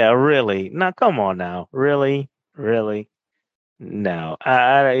 yeah. Really? Now, come on now. Really, really. No,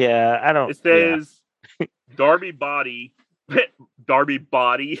 yeah, I don't. It Yeah, says Darby Body, Darby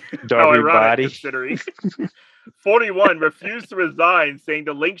Body. How Darby ironic, body. considering 41 refused to resign, saying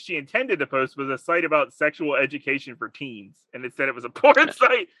the link she intended to post was a site about sexual education for teens, and it said it was a porn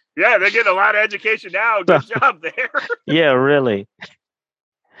site. Yeah, they're getting a lot of education now. So, Good job there. yeah, really.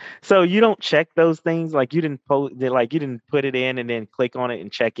 So you don't check those things, like you didn't post, like you didn't put it in and then click on it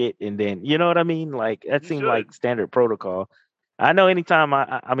and check it, and then you know what I mean. Like that You seemed should. like standard protocol. I know anytime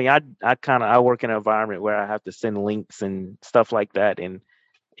I mean I kind of I work in an environment where I have to send links and stuff like that, and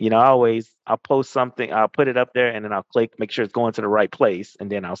I'll post something, I'll put it up there, and then I'll click, make sure it's going to the right place,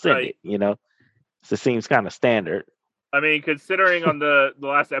 and then I'll send Right. it. So it seems kind of standard. I mean, considering on the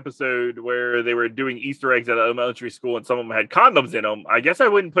last episode where they were doing Easter eggs at an elementary school and some of them had condoms in them, I guess I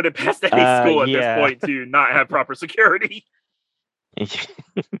wouldn't put it past any school at this Yeah, point to not have proper security.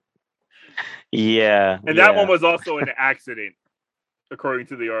 yeah, And that one yeah. was also an accident, according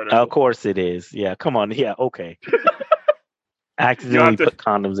to the Of article. course it is. Yeah, come on. Yeah, okay. You'll have Accidentally to. put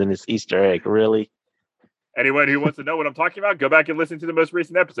condoms in this Easter egg. Really? Anyone who wants to know what I'm talking about, go back and listen to the most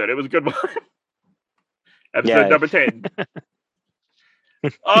recent episode. It was a good one. Episode Yeah. number 10.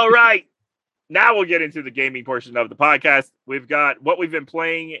 All right. Now we'll get into the gaming portion of the podcast. We've got what we've been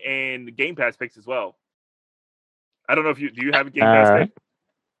playing and Game Pass picks as well. I don't know if you do you have a Game Pass Uh, pick?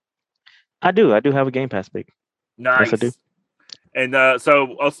 I do. I do have a Game Pass pick. Yes, I do. Nice. And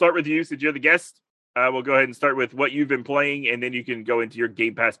so I'll start with you since you're the guest. We'll go ahead and start with what you've been playing, and then you can go into your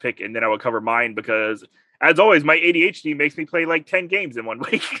Game Pass pick, and then I will cover mine because, as always, my ADHD makes me play like 10 games in one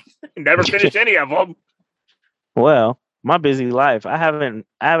week and never finish any of them. Well, my busy life, I haven't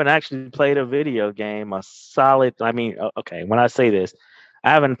actually played a video game a solid. I mean, okay, when I say this, I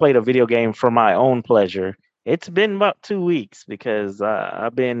haven't played a video game for my own pleasure. It's been about 2 weeks because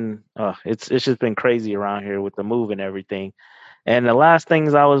I've been. It's just been crazy around here with the move and everything. And the last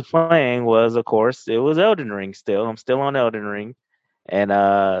things I was playing was, of course, it was Elden Ring. Still, I'm still on Elden Ring, and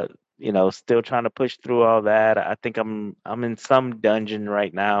still trying to push through all that. I think I'm in some dungeon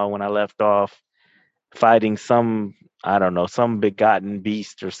right now. When I left off, fighting some, I don't know, some begotten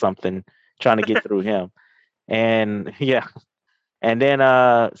beast or something, trying to get through him. And yeah, and then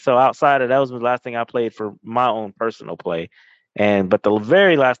so outside of that was the last thing I played for my own personal play. But the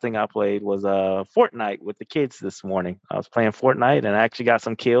very last thing I played was Fortnite with the kids this morning. I was playing Fortnite and I actually got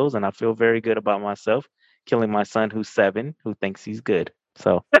some kills, and I feel very good about myself killing my son who's 7, who thinks he's good.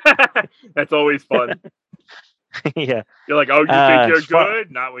 So That's always fun. yeah. You're like, oh, you think you're Far,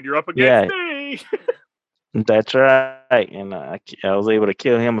 good? Not when you're up against yeah, me. that's right. And I was able to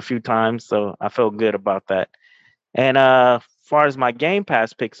kill him a few times, so I felt good about that. And far as my Game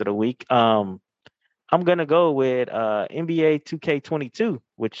Pass picks of the week, I'm gonna go with NBA 2K22,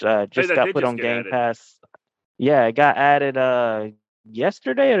 which Hey, just that got did put just on get Game added. Pass. Yeah, it got added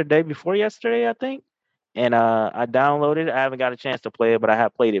yesterday or the day before yesterday, I think. And I downloaded it. I haven't got a chance to play it, but I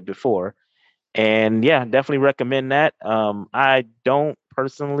have played it before. And yeah, definitely recommend that. I don't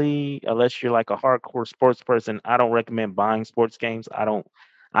personally, unless you're like a hardcore sports person, I don't recommend buying sports games. I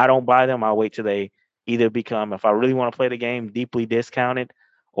don't buy them. I'll wait till they either become, if I really want to play the game, deeply discounted,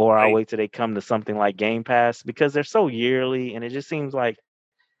 or I'll Right. wait till they come to something like Game Pass because they're so yearly, and it just seems like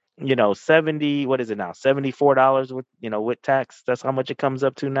 70, what is it now? $74 with tax. That's how much it comes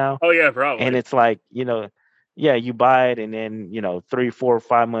up to now. Oh yeah, And probably. it's like, yeah, you buy it and then, 3, 4,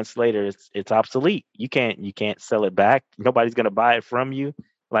 5 months later it's obsolete. You can't sell it back. Nobody's gonna buy it from you.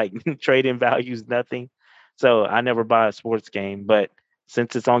 Like trade-in values, nothing. So I never buy a sports game, but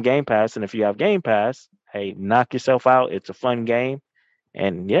since it's on Game Pass, and if you have Game Pass, hey, knock yourself out. It's a fun game.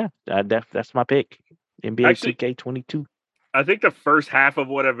 And yeah, that's my pick. NBA Actually, 2K22. I think the first half of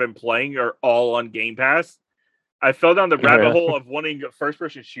what I've been playing are all on Game Pass. I fell down the rabbit hole of wanting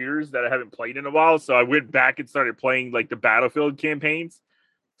first-person shooters that I haven't played in a while, so I went back and started playing like the Battlefield campaigns.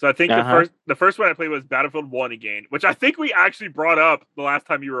 So I think the first one I played was Battlefield 1 again, which I think we actually brought up the last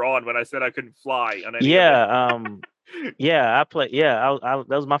time you were on when I said I couldn't fly on any of it. Yeah, I played. Yeah, that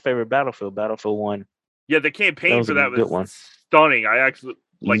was my favorite Battlefield 1. Yeah, the campaign was for a that good was one. stunning. I actually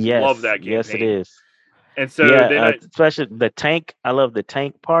love that campaign. Yes, it is. And so then especially the tank. I love the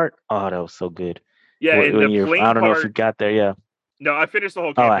tank part. Oh, that was so good. Yeah, and the plane I don't know if you got there. Yeah. No, I finished the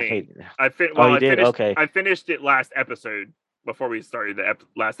whole Oh, campaign. I hate it. I did? finished. Okay. I finished it last episode before we started the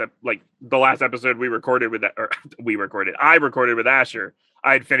last episode we recorded with that, or I recorded with Asher.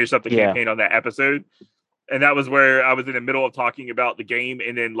 I had finished up the campaign on that episode, and that was where I was in the middle of talking about the game,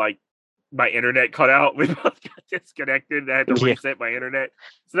 and then like my internet cut out. We both got disconnected, and I had to reset my internet.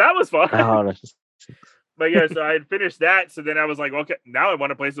 So that was fun. Oh, but yeah, so I had finished that. So then I was like, okay, now I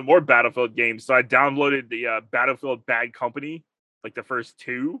want to play some more Battlefield games. So I downloaded the Battlefield Bad Company, like the first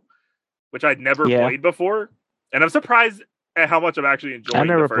two, which I'd never played before. And I'm surprised at how much I'm actually enjoying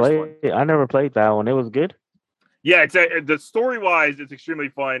the first one. I never played that one. It was good. Yeah, the story-wise, it's extremely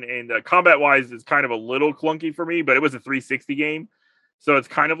fun. And combat-wise, it's kind of a little clunky for me, but it was a 360 game. So it's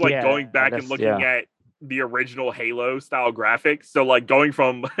kind of like going back and looking at the original Halo style graphics. So like going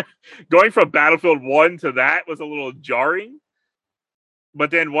from Battlefield 1 to that was a little jarring.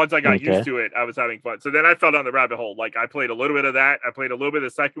 But then once I got used to it, I was having fun. So then I fell down the rabbit hole. Like I played a little bit of that. I played a little bit of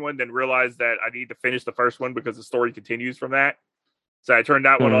the second one, then realized that I need to finish the first one because the story continues from that. So I turned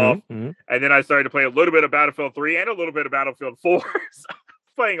that one off. And then I started to play a little bit of Battlefield 3 and a little bit of Battlefield 4. So I was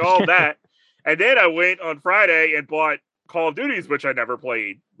playing all that. And then I went on Friday and bought Call of Duties, which I never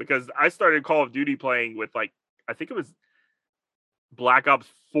played, because I started Call of Duty playing with I think it was Black Ops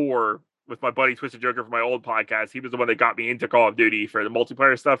 4 with my buddy Twisted Joker from my old podcast. He was the one that got me into Call of Duty for the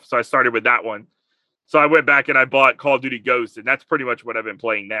multiplayer stuff. So I started with that one. So I went back and I bought Call of Duty Ghost, and that's pretty much what I've been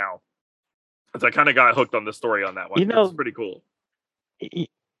playing now. Because I kind of got hooked on the story on that one. It's pretty cool.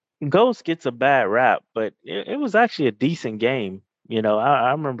 Ghost gets a bad rap, but it was actually a decent game.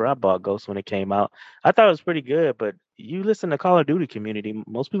 I remember I bought Ghost when it came out. I thought it was pretty good, but you listen to Call of Duty community,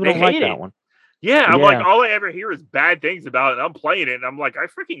 most people don't like that one. Yeah, I'm like, all I ever hear is bad things about it, and I'm playing it, and I'm like, I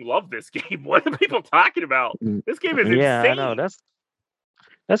freaking love this game. What are people talking about? This game is insane. Yeah, I know.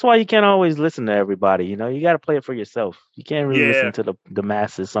 That's why you can't always listen to everybody. You got to play it for yourself. You can't really listen to the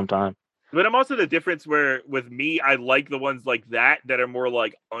masses sometimes. But I'm also the difference where, with me, I like the ones like that are more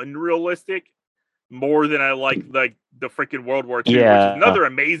like unrealistic, more than I like the freaking World War II, which is another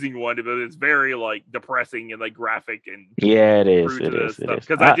amazing one, but it's very like depressing and like graphic and it is.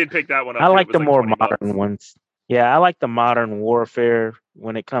 Because I did pick that one up. I like the more modern ones. Yeah, I like the modern warfare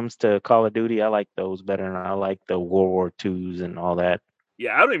when it comes to Call of Duty. I like those better than I like the World War IIs and all that.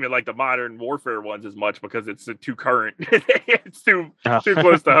 Yeah, I don't even like the modern warfare ones as much because it's too current. It's too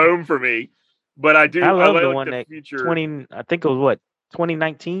close to home for me. But I do. I love like the one that future. I think it was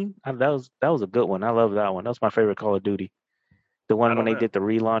 2019. That was a good one. I love that one. That was my favorite Call of Duty. The one when they did the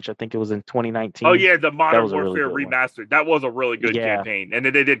relaunch, I think it was in 2019. Oh yeah, the Modern Warfare Remastered. That was a really good campaign. And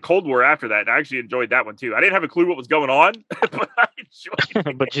then they did Cold War after that. And I actually enjoyed that one too. I didn't have a clue what was going on, but I enjoyed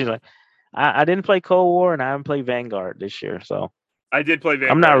it. But I didn't play Cold War and I haven't played Vanguard this year, so I did play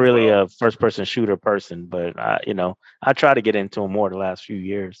Vanguard. I'm not really a first-person shooter person, but I try to get into them more the last few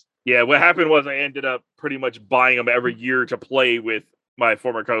years. Yeah, what happened was I ended up pretty much buying them every year to play with my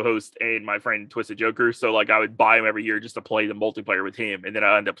former co-host and my friend Twisted Joker. So like I would buy him every year just to play the multiplayer with him, and then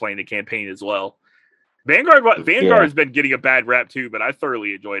I ended up playing the campaign as well. Vanguard has been getting a bad rap too, but I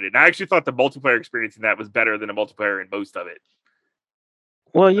thoroughly enjoyed it. And I actually thought the multiplayer experience in that was better than the multiplayer in most of it.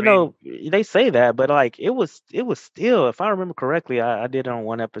 Well, they say that, but like it was still, if I remember correctly, I did it on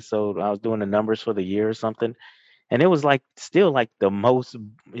one episode. I was doing the numbers for the year or something, and it was like still like the most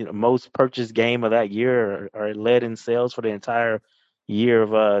purchased game of that year, or led in sales for the entire year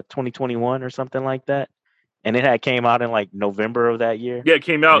of 2021 or something like that. And it had came out in like November of that year. Yeah, it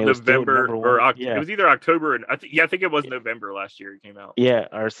came out November or October. It was either October and I think it was November last year it came out. Yeah,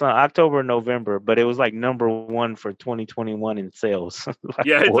 or October or November, but it was like number one for 2021 in sales.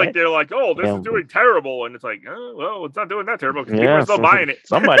 It's like they're like, oh, this is doing terrible, and it's like, oh, well, it's not doing that terrible because people are still buying it.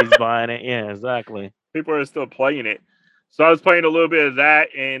 Somebody's buying it. Yeah, exactly. People are still playing it. So I was playing a little bit of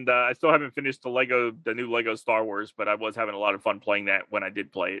that, and I still haven't finished the new Lego Star Wars, but I was having a lot of fun playing that when I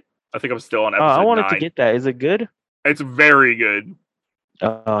did play it. I think I'm still on episode 9. I wanted to get that. Is it good? It's very good.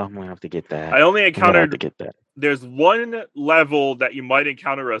 I'm gonna have to get that. I only encountered. There's one level that you might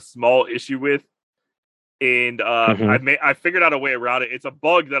encounter a small issue with, And I figured out a way around it. It's a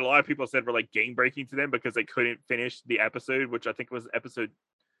bug that a lot of people said were like game breaking to them because they couldn't finish the episode, which I think was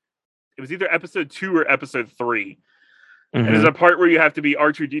either episode 2 or episode 3. And there's a part where you have to be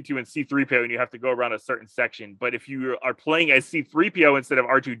R2D2 and C3PO and you have to go around a certain section. But if you are playing as C3PO instead of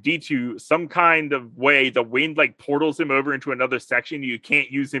R2D2, some kind of way the wind like portals him over into another section. You can't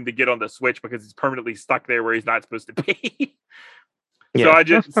use him to get on the Switch because he's permanently stuck there where he's not supposed to be. Yeah.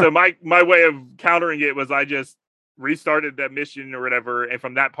 So my way of countering it was I just restarted that mission or whatever, and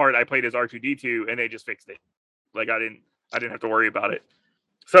from that part I played as R2D2 and they just fixed it. Like I didn't have to worry about it.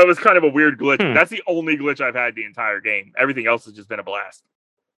 So it was kind of a weird glitch. That's the only glitch I've had the entire game. Everything else has just been a blast.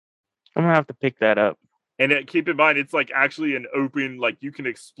 I'm gonna have to pick that up. And keep in mind, it's like actually an open, like you can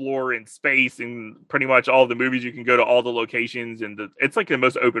explore in space and pretty much all the movies. You can go to all the locations, and it's like the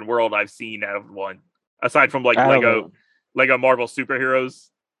most open world I've seen out of one, aside from like Lego Marvel Superheroes,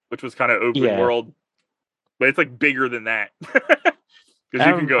 which was kind of open world, but it's like bigger than that. Because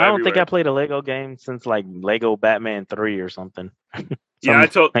you can go. I don't think I played a Lego game since like Lego Batman 3 or something. Yeah, I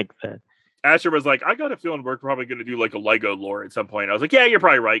told like that. Asher was like, I got a feeling we're probably going to do like a Lego lore at some point. I was like, yeah, you're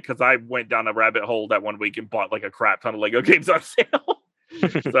probably right, because I went down a rabbit hole that one week and bought like a crap ton of Lego games on sale.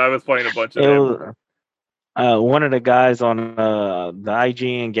 So I was playing a bunch of them. One of the guys on the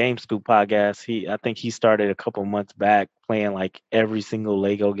IGN Game Scoop podcast, I think he started a couple months back playing like every single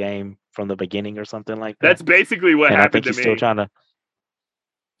Lego game from the beginning or something like that. That's basically what happened to me.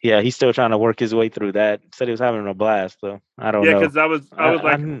 He's still trying to work his way through that. Said he was having a blast, so I don't know. Yeah, because I was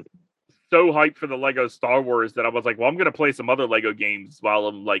like so hyped for the Lego Star Wars that I was like, well, I'm gonna play some other Lego games while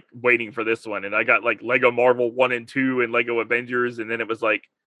I'm like waiting for this one. And I got like Lego Marvel 1 and 2 and Lego Avengers, and then it was like,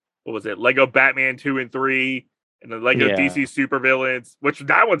 what was it? Lego Batman 2 and 3, and the Lego DC Supervillains, which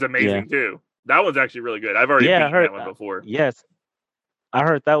that one's amazing too. That one's actually really good. I've already beaten that one before. Yes, I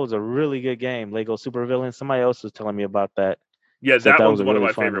heard that was a really good game, Lego Supervillains. Somebody else was telling me about that. Yeah, that one's one of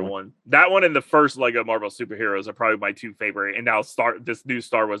my favorite ones. That one and the first Lego Marvel Superheroes are probably my 2 favorite. And now this new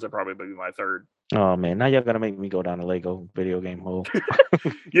Star Wars are probably be my 3rd. Oh man, now y'all gotta make me go down a Lego video game hole.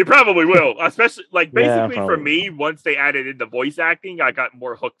 You probably will, especially like basically for me. Once they added in the voice acting, I got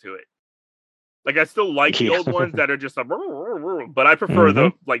more hooked to it. Like I still like the old ones that are just like, but I prefer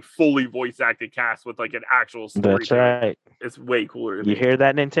the like fully voice acted cast with like an actual story. That's right. It's way cooler. You hear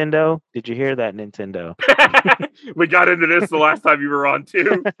that, Nintendo? Did you hear that, Nintendo? We got into this the last time you were on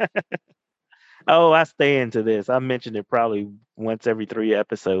too. Oh, I stay into this. I mentioned it probably once every 3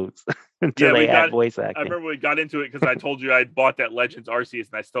 episodes until they had voice acting. I remember we got into it because I told you I bought that Legends Arceus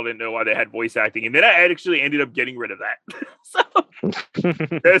and I still didn't know why they had voice acting. And then I actually ended up getting rid of that. So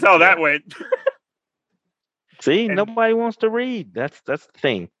there's how that went. See, nobody wants to read. That's the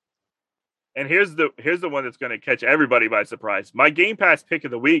thing. And here's the one that's going to catch everybody by surprise. My Game Pass pick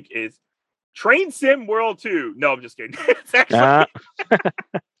of the week is Train Sim World 2. No, I'm just kidding.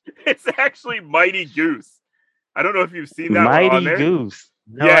 It's actually Mighty Goose. I don't know if you've seen that one on there. Mighty Goose.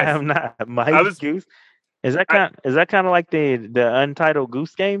 No, yes. I have not. Mighty Goose. Is that kind of like the Untitled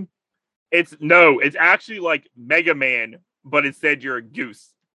Goose game? It's actually like Mega Man, but instead you're a goose.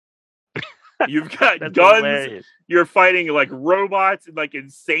 You've got guns. Hilarious. You're fighting like robots and like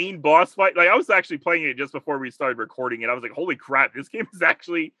insane boss fight. Like I was actually playing it just before we started recording, and I was like, "Holy crap! This game is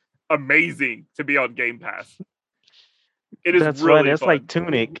actually amazing to be on Game Pass." It is really fun. That's like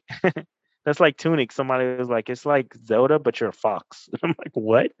Tunic. That's like Tunic. Somebody was like, "It's like Zelda, but you're a fox." I'm like,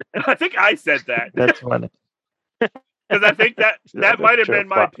 "What?" I think I said that. That's funny. Because I think that might have been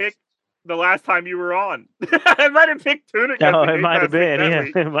my pick the last time you were on. I might have picked Tunic. No, it might have been.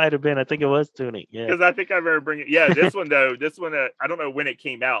 Yeah, it might have been. I think it was Tunic. Yeah, because I think I remember bringing. Yeah, this one though. This one, I don't know when it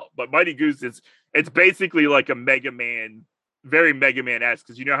came out, but Mighty Goose it's basically like a Mega Man, very Mega Man-esque.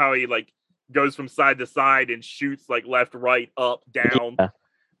 Because you know how he like goes from side to side and shoots like left, right, up, down. Yeah.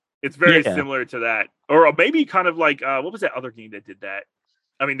 It's very similar to that, or maybe kind of like what was that other game that did that?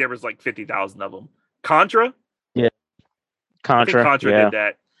 I mean, there was like 50,000 of them. Contra. Yeah, Contra did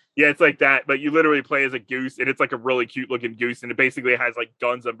that. Yeah, it's like that, but you literally play as a goose, and it's like a really cute looking goose, and it basically has like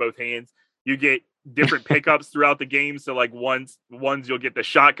guns on both hands. You get different pickups throughout the game. So like ones you'll get the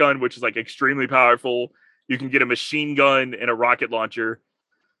shotgun, which is like extremely powerful. You can get a machine gun and a rocket launcher,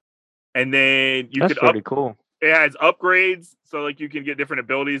 and then that's pretty cool. It has upgrades, so like you can get different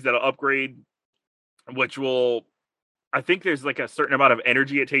abilities that'll upgrade, which will, I think there's like a certain amount of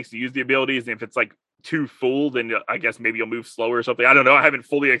energy it takes to use the abilities, and if it's like too full, then I guess maybe you'll move slower or something. I don't know. I haven't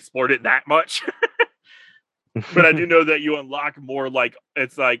fully explored it that much. But I do know that you unlock more, like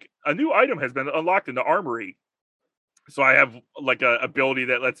it's like a new item has been unlocked in the armory. So I have like a ability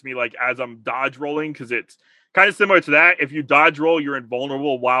that lets me like as I'm dodge rolling, because it's kind of similar to that. If you dodge roll, you're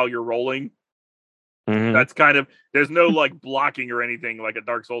invulnerable while you're rolling. Mhm. That's kind of there's no like blocking or anything like a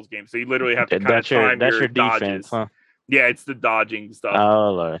Dark Souls game. So you literally have to kind of That's your time your defense, dodges. huh? Yeah, it's the dodging stuff.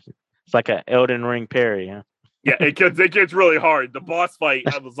 Oh Lord. It's like an Elden Ring parry, huh? Yeah, it gets really hard. The boss fight,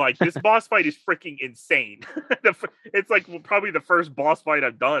 I was like, this boss fight is freaking insane. It's like probably the first boss fight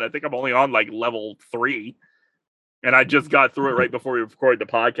I've done. I think I'm only on like level 3, and I just got through it right before we recorded the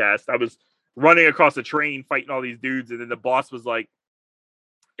podcast. I was running across a train fighting all these dudes, and then the boss was like,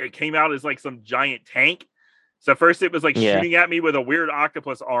 it came out as like some giant tank. So first it was like Yeah. shooting at me with a weird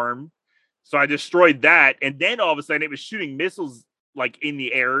octopus arm. So I destroyed that, and then all of a sudden it was shooting missiles like in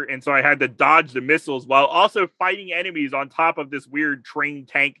the air, and so I had to dodge the missiles while also fighting enemies on top of this weird train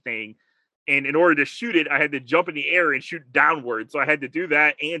tank thing. And in order to shoot it, I had to jump in the air and shoot downward. So I had to do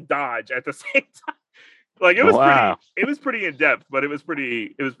that and dodge at the same time. Like Wow. it was pretty in depth, but it was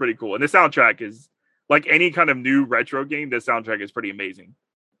pretty cool. And the soundtrack is like any kind of new retro game, the soundtrack is pretty amazing.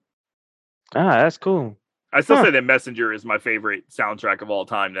 Ah, that's cool. I still Huh. say that Messenger is my favorite soundtrack of all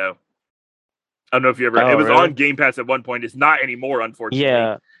time, though. I don't know if you ever. It Oh, was on really? Game Pass at one point. It's not anymore, unfortunately.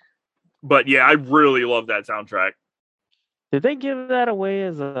 Yeah. But yeah, I really love that soundtrack. Did they give that away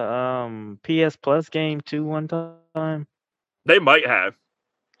as a PS Plus game too one time? They might have.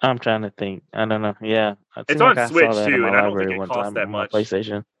 I'm trying to think. I don't know. Yeah. It It's seemed like on I saw Switch that in too, my and I don't think library it one costs time that on my much.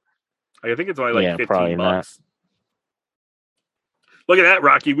 PlayStation. I think it's only like Yeah, probably not. $15. Look at that,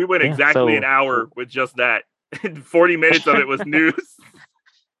 Rocky. We went Yeah. exactly an So hour with just that. 40 minutes of it was news.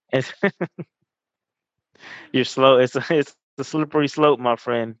 it's you're slow. It's a slippery slope, my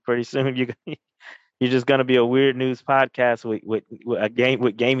friend. Pretty soon you're just gonna be a weird news podcast with a game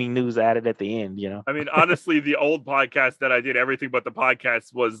with gaming news added at the end. I mean, honestly, the old podcast that I did, everything but the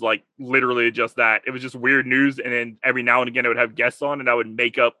podcast, was like literally just that. It was just weird news, and then every now and again, I would have guests on, and I would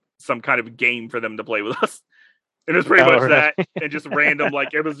make up some kind of game for them to play with us. And it was pretty Oh, much really? that, and just random,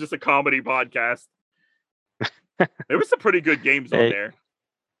 like it was just a comedy podcast. There was some pretty good games on Hey, there.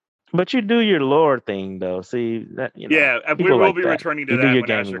 but you do your lore thing though. See that Yeah, we people will like be that. returning to You do that your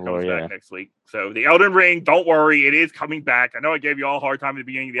when Asher gaming comes lore, back yeah. next week. So the Elden Ring, don't worry, it is coming back. I know I gave you all a hard time at the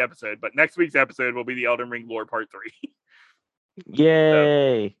beginning of the episode, but next week's episode will be the Elden Ring lore part 3. So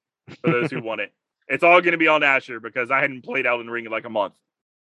Yay! for those who want it, it's all going to be on Asher because I hadn't played Elden Ring in like a month.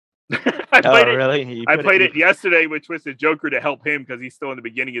 I Oh, played it. really? You I put it? played it yesterday with Twisted Joker to help him because he's still in the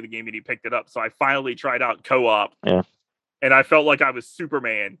beginning of the game and he picked it up. So I finally tried out co-op, Yeah. and I felt like I was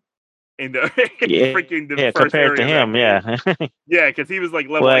Superman in the Yeah. freaking the Yeah. first Compared to area of that him, game. yeah. Yeah, because he was like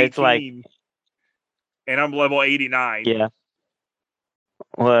level Well, it's like 18 and I'm level 89. yeah.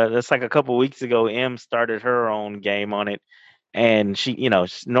 Well, it's like a couple weeks ago. M started her own game on it, and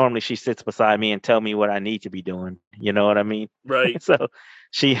normally she sits beside me and tell me what I need to be doing. You know what I mean? Right. So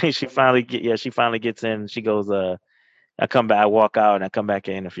she finally gets in. She goes, I come back, I walk out, and I come back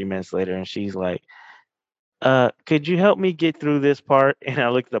in a few minutes later, and she's like, could you help me get through this part? And I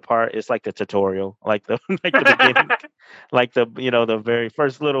look at the part, it's like the tutorial, like the like the beginning, like the very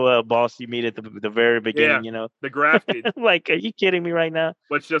first little boss you meet at the very Yeah. beginning. The grafted, Like, are you kidding me right now?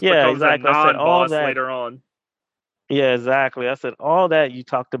 which just Yeah, becomes a exactly. I said all non-boss that. later on. Yeah, exactly. I said all that you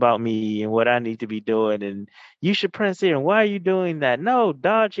talked about me and what I need to be doing, and you should press here. And why are you doing that? No,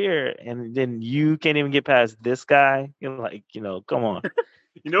 dodge here. And then you can't even get past this guy. You're like, come on.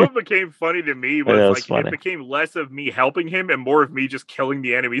 You know what became funny to me But was that was like it funny. became less of me helping him and more of me just killing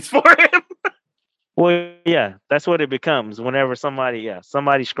the enemies for him. Well, yeah, that's what it becomes whenever somebody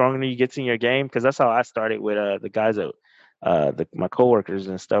stronger than you gets in your game. Because that's how I started with the guys that my coworkers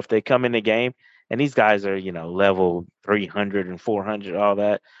and stuff. They come in the game, and these guys are level 300 and 400, all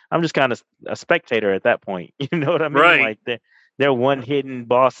that. I'm just kind of a spectator at that point. You know what I mean? Right. Like they're one hidden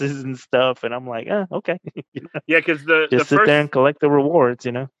bosses and stuff, and I'm like, okay, Yeah, because the just sit there and first collect the rewards.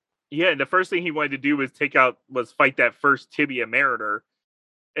 yeah, the first thing he wanted to do was fight that first Tibia Mariner.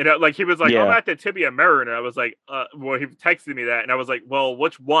 And like he was like, I'm Yeah, at the Tibia Mariner. I was like, well, he texted me that, and I was like, well,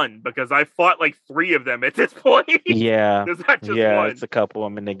 which one? Because I fought like 3 of them at this point. yeah, There's not just yeah. one. It's a couple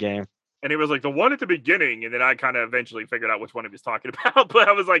of them in the game. And he was like, the one at the beginning, and then I kind of eventually figured out which one he was talking about. But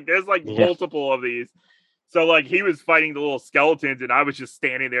I was like, there's like Yeah, multiple of these. So like he was fighting the little skeletons, and I was just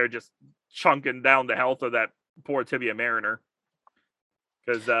standing there, just chunking down the health of that poor Tibia Mariner.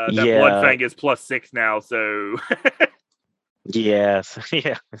 Because that Blood yeah, Fang is +6 now, so yes,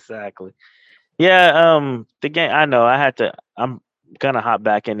 yeah, exactly. Yeah, the game. I know. I'm gonna hop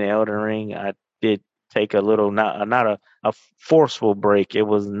back in the Elden Ring. I did take a little, not a forceful break. It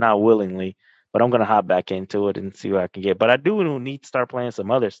was not willingly, but I'm gonna hop back into it and see what I can get. But I do need to start playing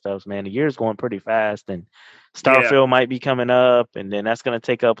some other stuff, man. The year's going pretty fast, and yeah. Starfield might be coming up, and then that's gonna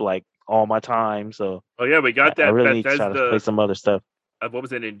take up like all my time. So Oh yeah, we got I that really need to try to play Bethesda. some other stuff. What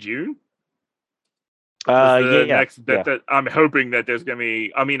was it in June? Is the Yeah, next that I'm hoping that there's gonna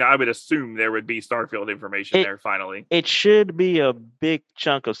be. I mean, I would assume there would be Starfield information It there finally. it should be a big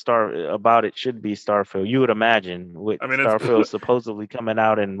chunk of about it should be Starfield. You would imagine with I mean, it's Starfield supposedly coming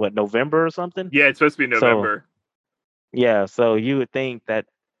out in what, November or something. yeah, it's supposed to be So November. yeah, so you would think that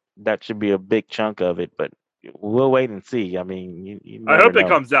that should be a big chunk of it, but we'll wait and see. I mean, you I never hope it know.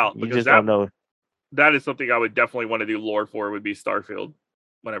 comes out You because just don't know. that is something I would definitely want to do lore for. Would be Starfield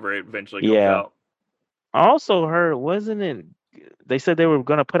whenever it eventually comes Yeah. out. I also heard, wasn't it? They said they were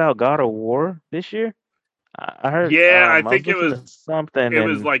going to put out God of War this year. I heard. Yeah, I I was think looking at something, it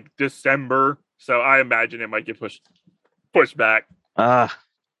was and like December, so I imagine it might get pushed back. uh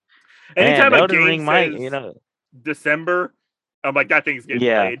man, Anytime a Elden game Ring might, says know. December, I'm like that thing's getting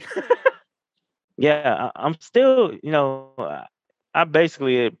Yeah, played. yeah. I'm still, I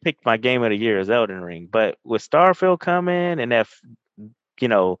basically picked my game of the year as Elden Ring, but with Starfield coming, and you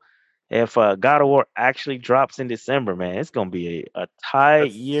know, if God of War actually drops in December, man, it's gonna be a tight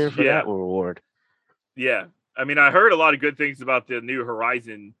That's year for that reward. yeah. I mean, I heard a lot of good things about the new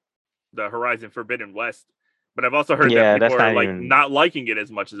Horizon, the Horizon Forbidden West, but I've also heard that Yeah, people that's are not like even. not liking it as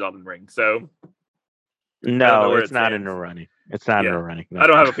much as Elden Ring. So I don't know No, where it's it not in the stands. running. It's not in the Yeah, running. No. I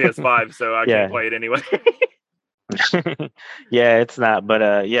don't have a PS5, so I can't Yeah. play it anyway. Yeah, it's not.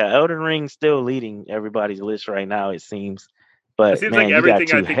 But yeah, Elden Ring's still leading everybody's list right now, it seems. It But seems like man, you got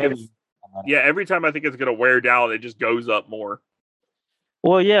everything I two think heavy. it's yeah. Every time I think it's gonna wear down, it just goes up more.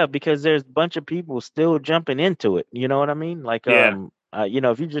 Well, yeah, because there's a bunch of people still jumping into it. You know what I mean? Like, Yeah,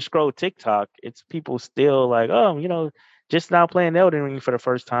 if you just scroll TikTok, it's people still like, oh, just now playing Elden Ring for the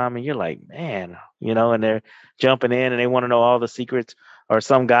first time, and you're like, man, and they're jumping in and they want to know all the secrets, or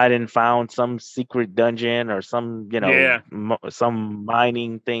some guy didn't found some secret dungeon or some, yeah. some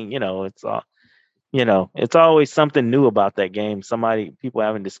mining thing. It's always something new about that game. People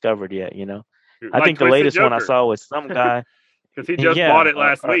haven't discovered yet. I Like think the Twisted latest one I Joker, saw was some guy. because he just bought Yeah, it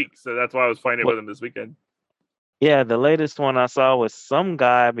last week, so that's why I was playing it with him this weekend. yeah, the latest one I saw was some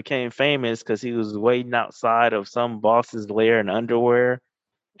guy became famous because he was waiting outside of some boss's lair in underwear,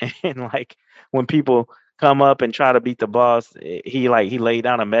 and like when people come up and try to beat the boss, he laid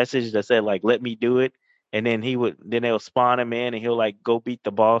down a message that said like "Let me do it," and then they'll spawn him in and he'll like go beat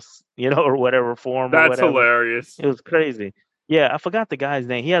the boss, or whatever form or That's whatever. hilarious. It was crazy. Yeah, I forgot the guy's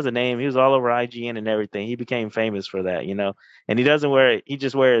name. He has a name. He was all over IGN and everything. He became famous for that, And he doesn't wear it. He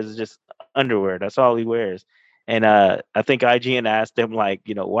just wears just underwear. That's all he wears. And I think IGN asked him like,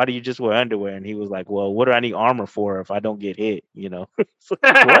 why do you just wear underwear? And he was like, well, what do I need armor for if I don't get hit? It's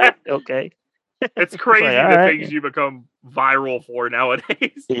like, what? Okay. It's It's like, crazy all the right. things you become viral for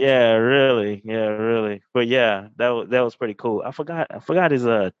nowadays. Yeah, really. Yeah, really. But yeah, that was pretty cool. I forgot his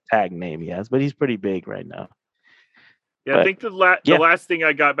tag name he has, but he's pretty big right now. Yeah, I But think the yeah. last thing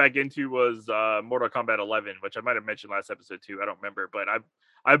I got back into was Mortal Kombat 11, which I might have mentioned last episode too. I don't remember, but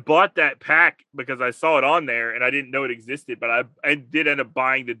I bought that pack because I saw it on there and I didn't know it existed. But I did end up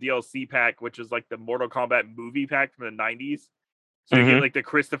buying the DLC pack, which was like the Mortal Kombat movie pack from the 90s. So you get Hmm. like the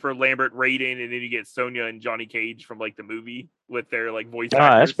Christopher Lambert Raiden, and then you get Sonya and Johnny Cage from like the movie with their like voice Oh,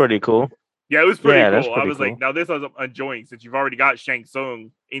 that's actors. pretty cool. Yeah, it was pretty Yeah, that's cool. I pretty was like, cool. now this I was enjoying since you've already got Shang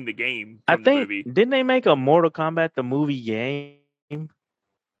Tsung in the game I from the think movie. didn't they make a Mortal Kombat the movie game?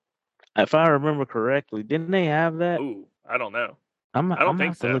 If I remember correctly, didn't they have that? Ooh, I don't know. I'm I I'm don't gonna think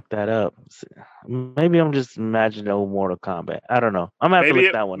have to so. look that up. Maybe I'm just imagining old Mortal Kombat. I don't know. I'm gonna have to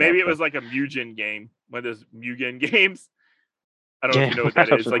look that one Maybe up it though. was like a Mugen game, one of those Mugen games. I don't know if Yeah, you know what I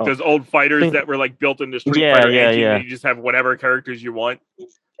that is. don't Like know. those old fighters Think, that were like built in the Street yeah, Fighter yeah, engine, and yeah. you just have whatever characters you want.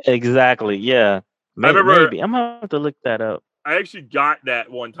 Exactly. Yeah. I remember Maybe I'm gonna have to look that up. I actually got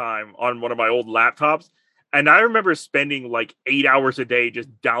that one time on one of my old laptops. And I remember spending like 8 hours a day just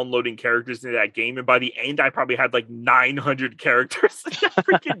downloading characters into that game. And by the end, I probably had like 900 characters in that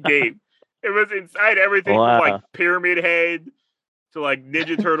freaking game. It was inside everything from like Wow, Pyramid Head to like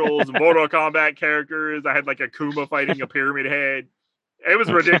Ninja Turtles, Mortal Kombat characters. I had like a Kuma fighting a Pyramid Head. It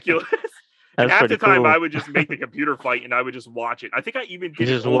was ridiculous. And that's half the pretty time I cool. would just make the computer fight and I would just watch it. I think I even did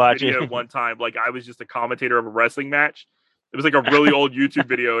an Just old watch it. video one time. Like I was just a commentator of a wrestling match. It was like a really old YouTube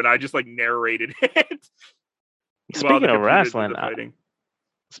video and I just like narrated it while the Speaking of computer did wrestling, the fighting.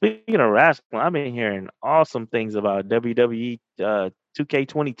 I've been hearing awesome things about WWE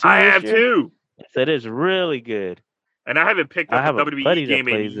 2K22 I this have year. too. It is really good. And I haven't picked I up a have a WWE buddy that game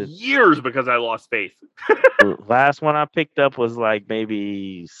in plays it. years because I lost faith. Last one I picked up was like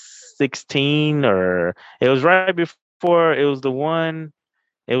maybe 16, or it was right before. It was the one.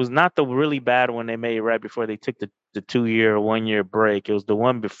 It was not the really bad one they made right before they took the 2 year, 1 year break. It was the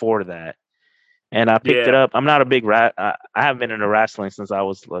one before that. and I picked it Yeah, up. I'm not a big rat. I haven't been into wrestling since I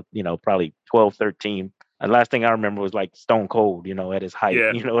was, probably 12, 13. The last thing I remember was like Stone Cold, at his height.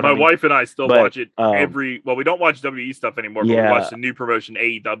 yeah. You know what I My mean? wife and I still But watch it every. Well, we don't watch WWE stuff anymore, but we watch yeah, the new promotion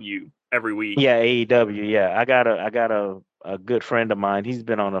AEW every week. yeah, AEW. Yeah, I got a good friend of mine. He's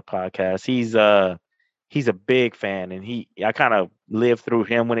been on a podcast. He's a big fan, and I kind of live through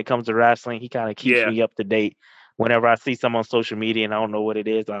him when it comes to wrestling. He kind of keeps Yeah, me up to date. Whenever I see some on social media and I don't know what it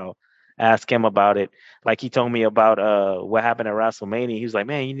is, I'll ask him about it. Like he told me about what happened at WrestleMania. He was like,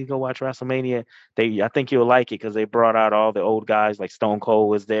 "Man, you need to go watch WrestleMania. I think you'll like it because they brought out all the old guys. Like Stone Cold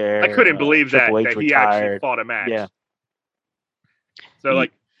was I couldn't there, believe Triple that H he actually retired. fought a Yeah, match. So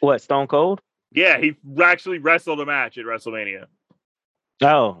like, what Stone Cold? yeah, he actually wrestled a match at WrestleMania.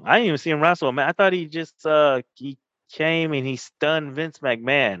 Oh, I didn't even see him wrestle, man. I thought he came and he stunned Vince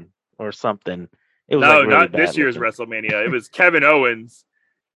McMahon or something. It was like No, really not this bad year's looking. WrestleMania. It was Kevin Owens.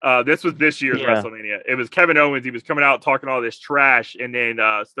 This was this year's Yeah. WrestleMania. It was Kevin Owens. He was coming out talking all this trash, and then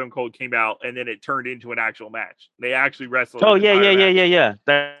Stone Cold came out, and then it turned into an actual match. They actually wrestled Oh an yeah, entire yeah, yeah, match. yeah,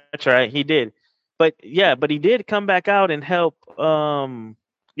 yeah. That's right. He did. But he did come back out and help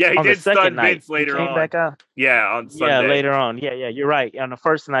Yeah, he on the did second stun night. Vince He later came on. back out. Yeah, on Yeah, Sunday. later on. Yeah, yeah, you're right. On the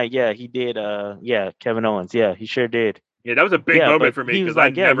first night, yeah, he did yeah, Kevin Owens. Yeah, he sure did. Yeah, that was a big Yeah, moment but for me he was because I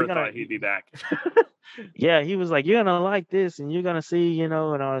like, "Yeah, you're never gonna thought he'd be back. yeah, he was like, "You're gonna like this and you're gonna see, and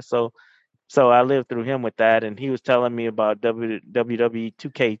all." So I lived through him with that, and he was telling me about WWE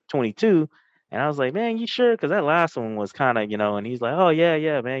 2K22, and I was like, "Man, you sure?" Because that last one was kind of, and he's like, "Oh yeah,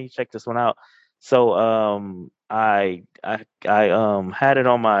 yeah, man, you check this one out." So I had it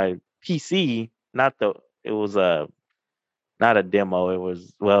on my PC, not the it was not a demo. It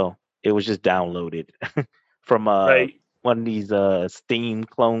was just downloaded from Right. one of these Steam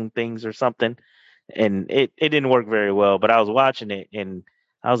clone things or something, and it didn't work very well. But I was watching it and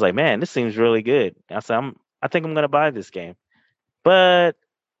I was like, man, this seems really good. I said, I think I'm gonna buy this game. But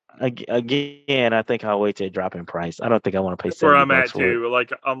again, I think I'll wait till it drop in price. I don't think I want to pay That's where 70 I'm bucks at for it. too.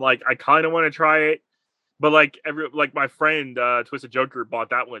 Like I'm like I kind of want to try it, but like my friend Twisted Joker bought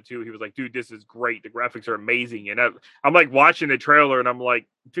that one too. He was like, "Dude, this is great. The graphics are amazing." And I'm like watching the trailer, and I'm like,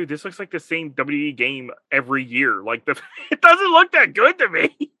 "Dude, this looks like the same WWE game every year. Like it doesn't look that good to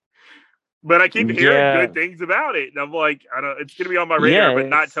me." But I keep hearing Yeah, good things about it, and I'm like, I don't. It's gonna be on my yeah, radar, but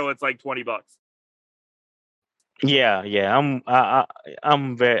not till it's like $20. yeah.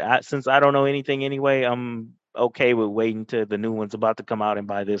 I'm very since I don't know anything anyway. I'm okay with waiting till the new one's about to come out and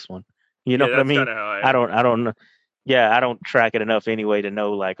buy this one. You know Yeah, what I that's mean? kind of how I am. I don't know. Yeah, I don't track it enough anyway to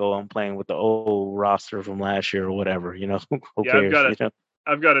know like, oh, I'm playing with the old roster from last year or whatever. Who Yeah, cares?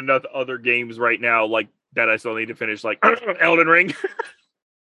 I've got enough other games right now like that I still need to finish, like Elden Ring.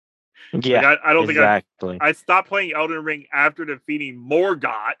 Like Yeah, I don't think exactly. I stopped playing Elden Ring after defeating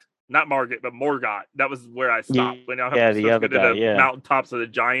Morgott, not Margit, but Morgott. That was where I stopped. When I'm Yeah, the supposed to other go to guy. the Yeah, mountaintops of the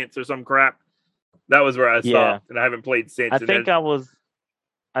giants or some crap. That was where I yeah. stopped, and I haven't played I since. And think then I was.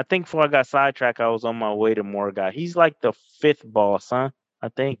 I think before I got sidetracked, I was on my way to Morguy. He's like the fifth boss, huh? I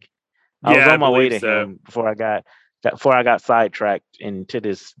think I was yeah, I on my way believe to so. him before I got sidetracked into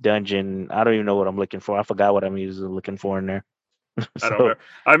this dungeon. I don't even know what I'm looking for. I forgot what I'm usually looking for in there. I don't So remember.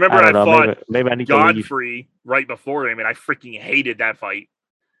 I remember I I don't know. fought Maybe I need to leave. Godfrey right before him, and I freaking hated that fight.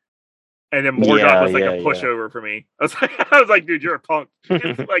 And then Morgott Yeah, was like a yeah, yeah. pushover for me. I was like, dude, you're a punk.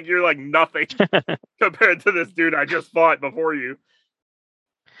 It's like you're like nothing compared to this dude I just fought before you.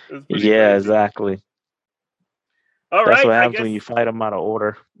 It was pretty Yeah, crazy. exactly. All That's right, what I happens guess. when you fight them out of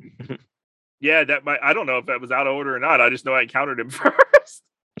order. Yeah, that might. I don't know if that was out of order or not. I just know I encountered him first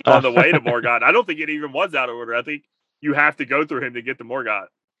on the way to Morgott. I don't think it even was out of order. I think you have to go through him to get to Morgott.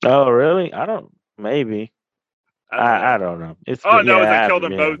 Oh, really? I don't. Maybe. I don't know. I don't know. Oh no, Yeah, as I I killed haven't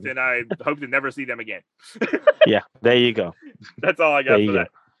them been. both, and I hope to never see them again. Yeah, there you go. That's all I There got for you go. that.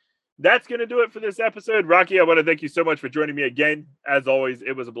 That's gonna do it for this episode. Rocky, I want to thank you so much for joining me again. As always,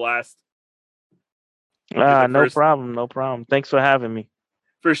 it was a blast. You're the No first, problem. No problem. Thanks for having me.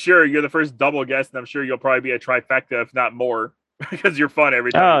 for sure. You're the first double guest, and I'm sure you'll probably be a trifecta, if not more, because you're fun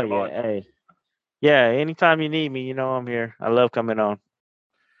every time you Oh come yeah. on. Hey. Yeah, anytime you need me, I'm here. I love coming on.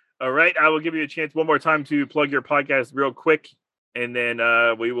 All right, I will give you a chance one more time to plug your podcast real quick, and then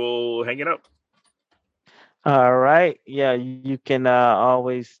we will hang it up. All right. Yeah, you can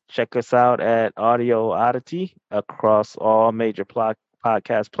always check us out at Audio Oddity across all major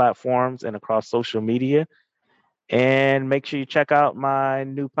podcast platforms and across social media. And make sure you check out my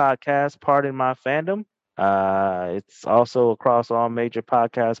new podcast, Pardon My Fandom. It's also across all major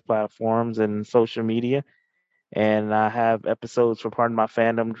podcast platforms and social media. And I have episodes for Pardon My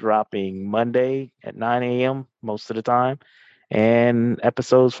Fandom dropping Monday at 9 a.m. most of the time, and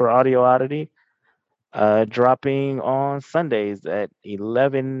episodes for Audio Oddity Dropping on Sundays at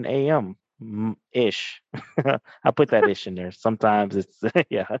 11 a.m. Ish. I put that ish in there. Sometimes it's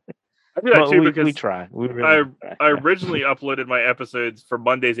yeah, I do that but too we because try. We really I do try. I Yeah. originally uploaded my episodes for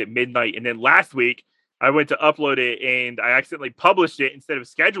Mondays at midnight, and then last week I went to upload it and I accidentally published it instead of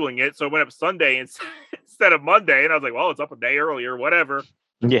scheduling it, so it went up Sunday instead of Monday, and I was like, well, it's up a day earlier, whatever.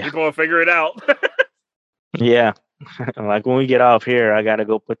 Yeah. People will figure it out. Yeah. Like when we get off here, I gotta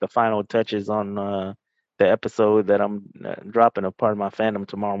go put the final touches on the episode that I'm dropping a part of my fandom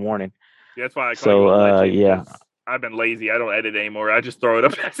tomorrow morning. Yeah, that's why I call you So a legend yeah. because I've been lazy. I don't edit anymore. I just throw it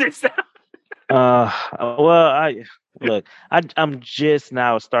up as it's now. Well, I look, I'm just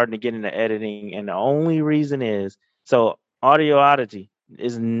now starting to get into editing, and the only reason is so audio oddity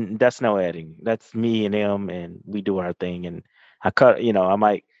that's no editing. That's me and him, and we do our thing. And I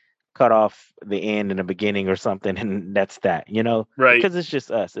might cut off the end and the beginning or something, and that's that, Right. because it's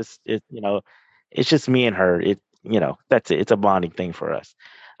just us. It's just me and her. That's it. It's a bonding thing for us.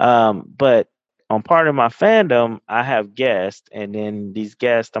 But on part of my fandom, I have guests, and then these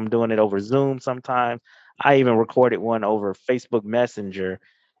guests, I'm doing it over Zoom sometimes. I even recorded one over Facebook Messenger,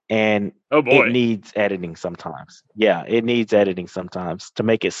 and Oh it boy. needs editing sometimes. Yeah, it needs editing sometimes to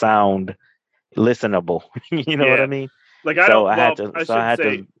make it sound listenable. You know what I Yeah. mean? Like I So don't. I had Well, to. I So I should had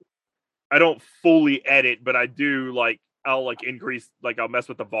say to. I don't fully edit, but I do like I'll like increase like I'll mess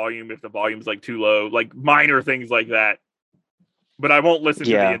with the volume if the volume's like too low, like minor things like that. But I won't listen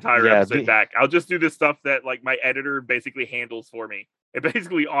to the Yeah, entire yeah, episode back. I'll just do the stuff that like my editor basically handles for me. It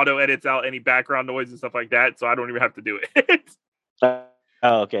basically auto edits out any background noise and stuff like that, so I don't even have to do it. Uh,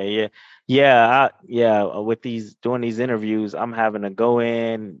 oh, okay, yeah, yeah. With these doing these interviews, I'm having to go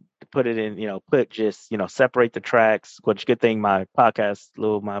in, put it in, put just separate the tracks. Which good thing my podcast,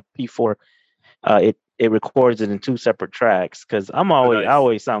 my P4, it records it in two separate tracks because Oh, I nice.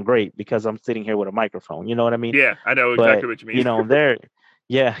 always sound great because I'm sitting here with a microphone. You know what I mean? Yeah, I know exactly But what you mean. they're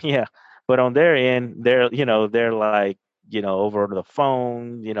yeah, yeah. But on their end, they're like over the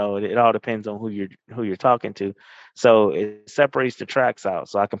phone. It all depends on who you're talking to. So it separates the tracks out,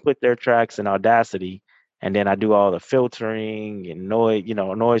 so I can put their tracks in Audacity, and then I do all the filtering and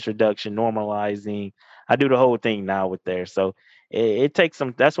noise reduction, normalizing. I do the whole thing now with there. So it takes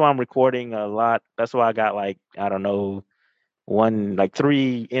some. That's why I'm recording a lot. That's why I got like I don't know one like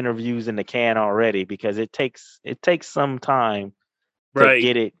three interviews in the can already because it takes some time to Right.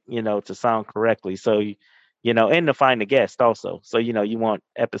 get it to sound correctly. So and to find a guest also. So you want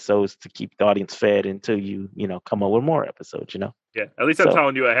episodes to keep the audience fed until you come up with more episodes. Yeah. At least I'm So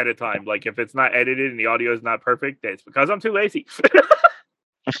telling you ahead of time. Like if it's not edited and the audio is not perfect, it's because I'm too lazy.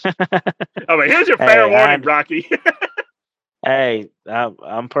 Oh, but here's your fair hey, warning, Rocky.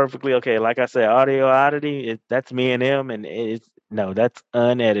 I'm perfectly okay. Like I said, audio oddity, that's me and him, and it's no, that's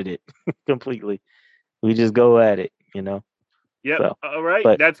unedited completely. We just go at it. Yep. So, All right.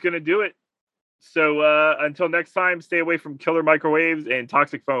 but That's going to do it. So until next time, stay away from killer microwaves and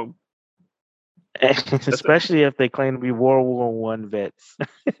toxic foam. That's it. especially if they claim to be World War I vets.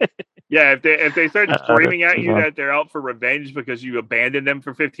 Yeah, if they start screaming That's at too you fun. that they're out for revenge because you abandoned them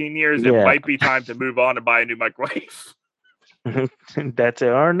for 15 years, it Yeah, might be time to move on and buy a new microwave. that's it.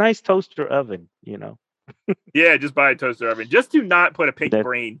 Or a nice toaster oven. Yeah, just buy a toaster oven. Just do not put a pink That's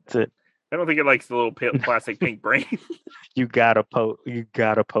brain. it. I don't think it likes the little plastic pink brain. You gotta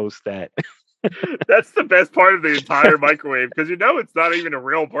post that. That's the best part of the entire microwave because it's not even a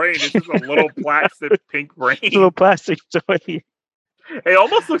real brain. It's just a little plastic pink Little brain. plastic toy. It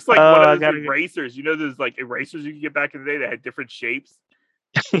almost looks like one Oh, of I those gotta. erasers. Those like erasers you could get back in the day that had different shapes.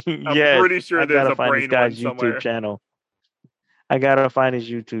 I'm Yes, pretty sure I there's gotta a find this brain one guy's YouTube somewhere. channel. I gotta find his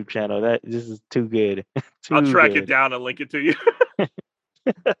YouTube channel. This is too good, I'll too track it good. down and link it to you.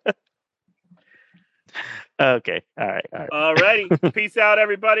 Okay, all right, all Alrighty. right. Peace out,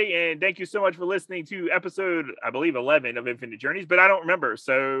 everybody. And thank you so much for listening to episode, I believe, 11 of Infinite Journeys, but I don't remember.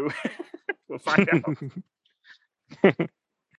 So we'll find out.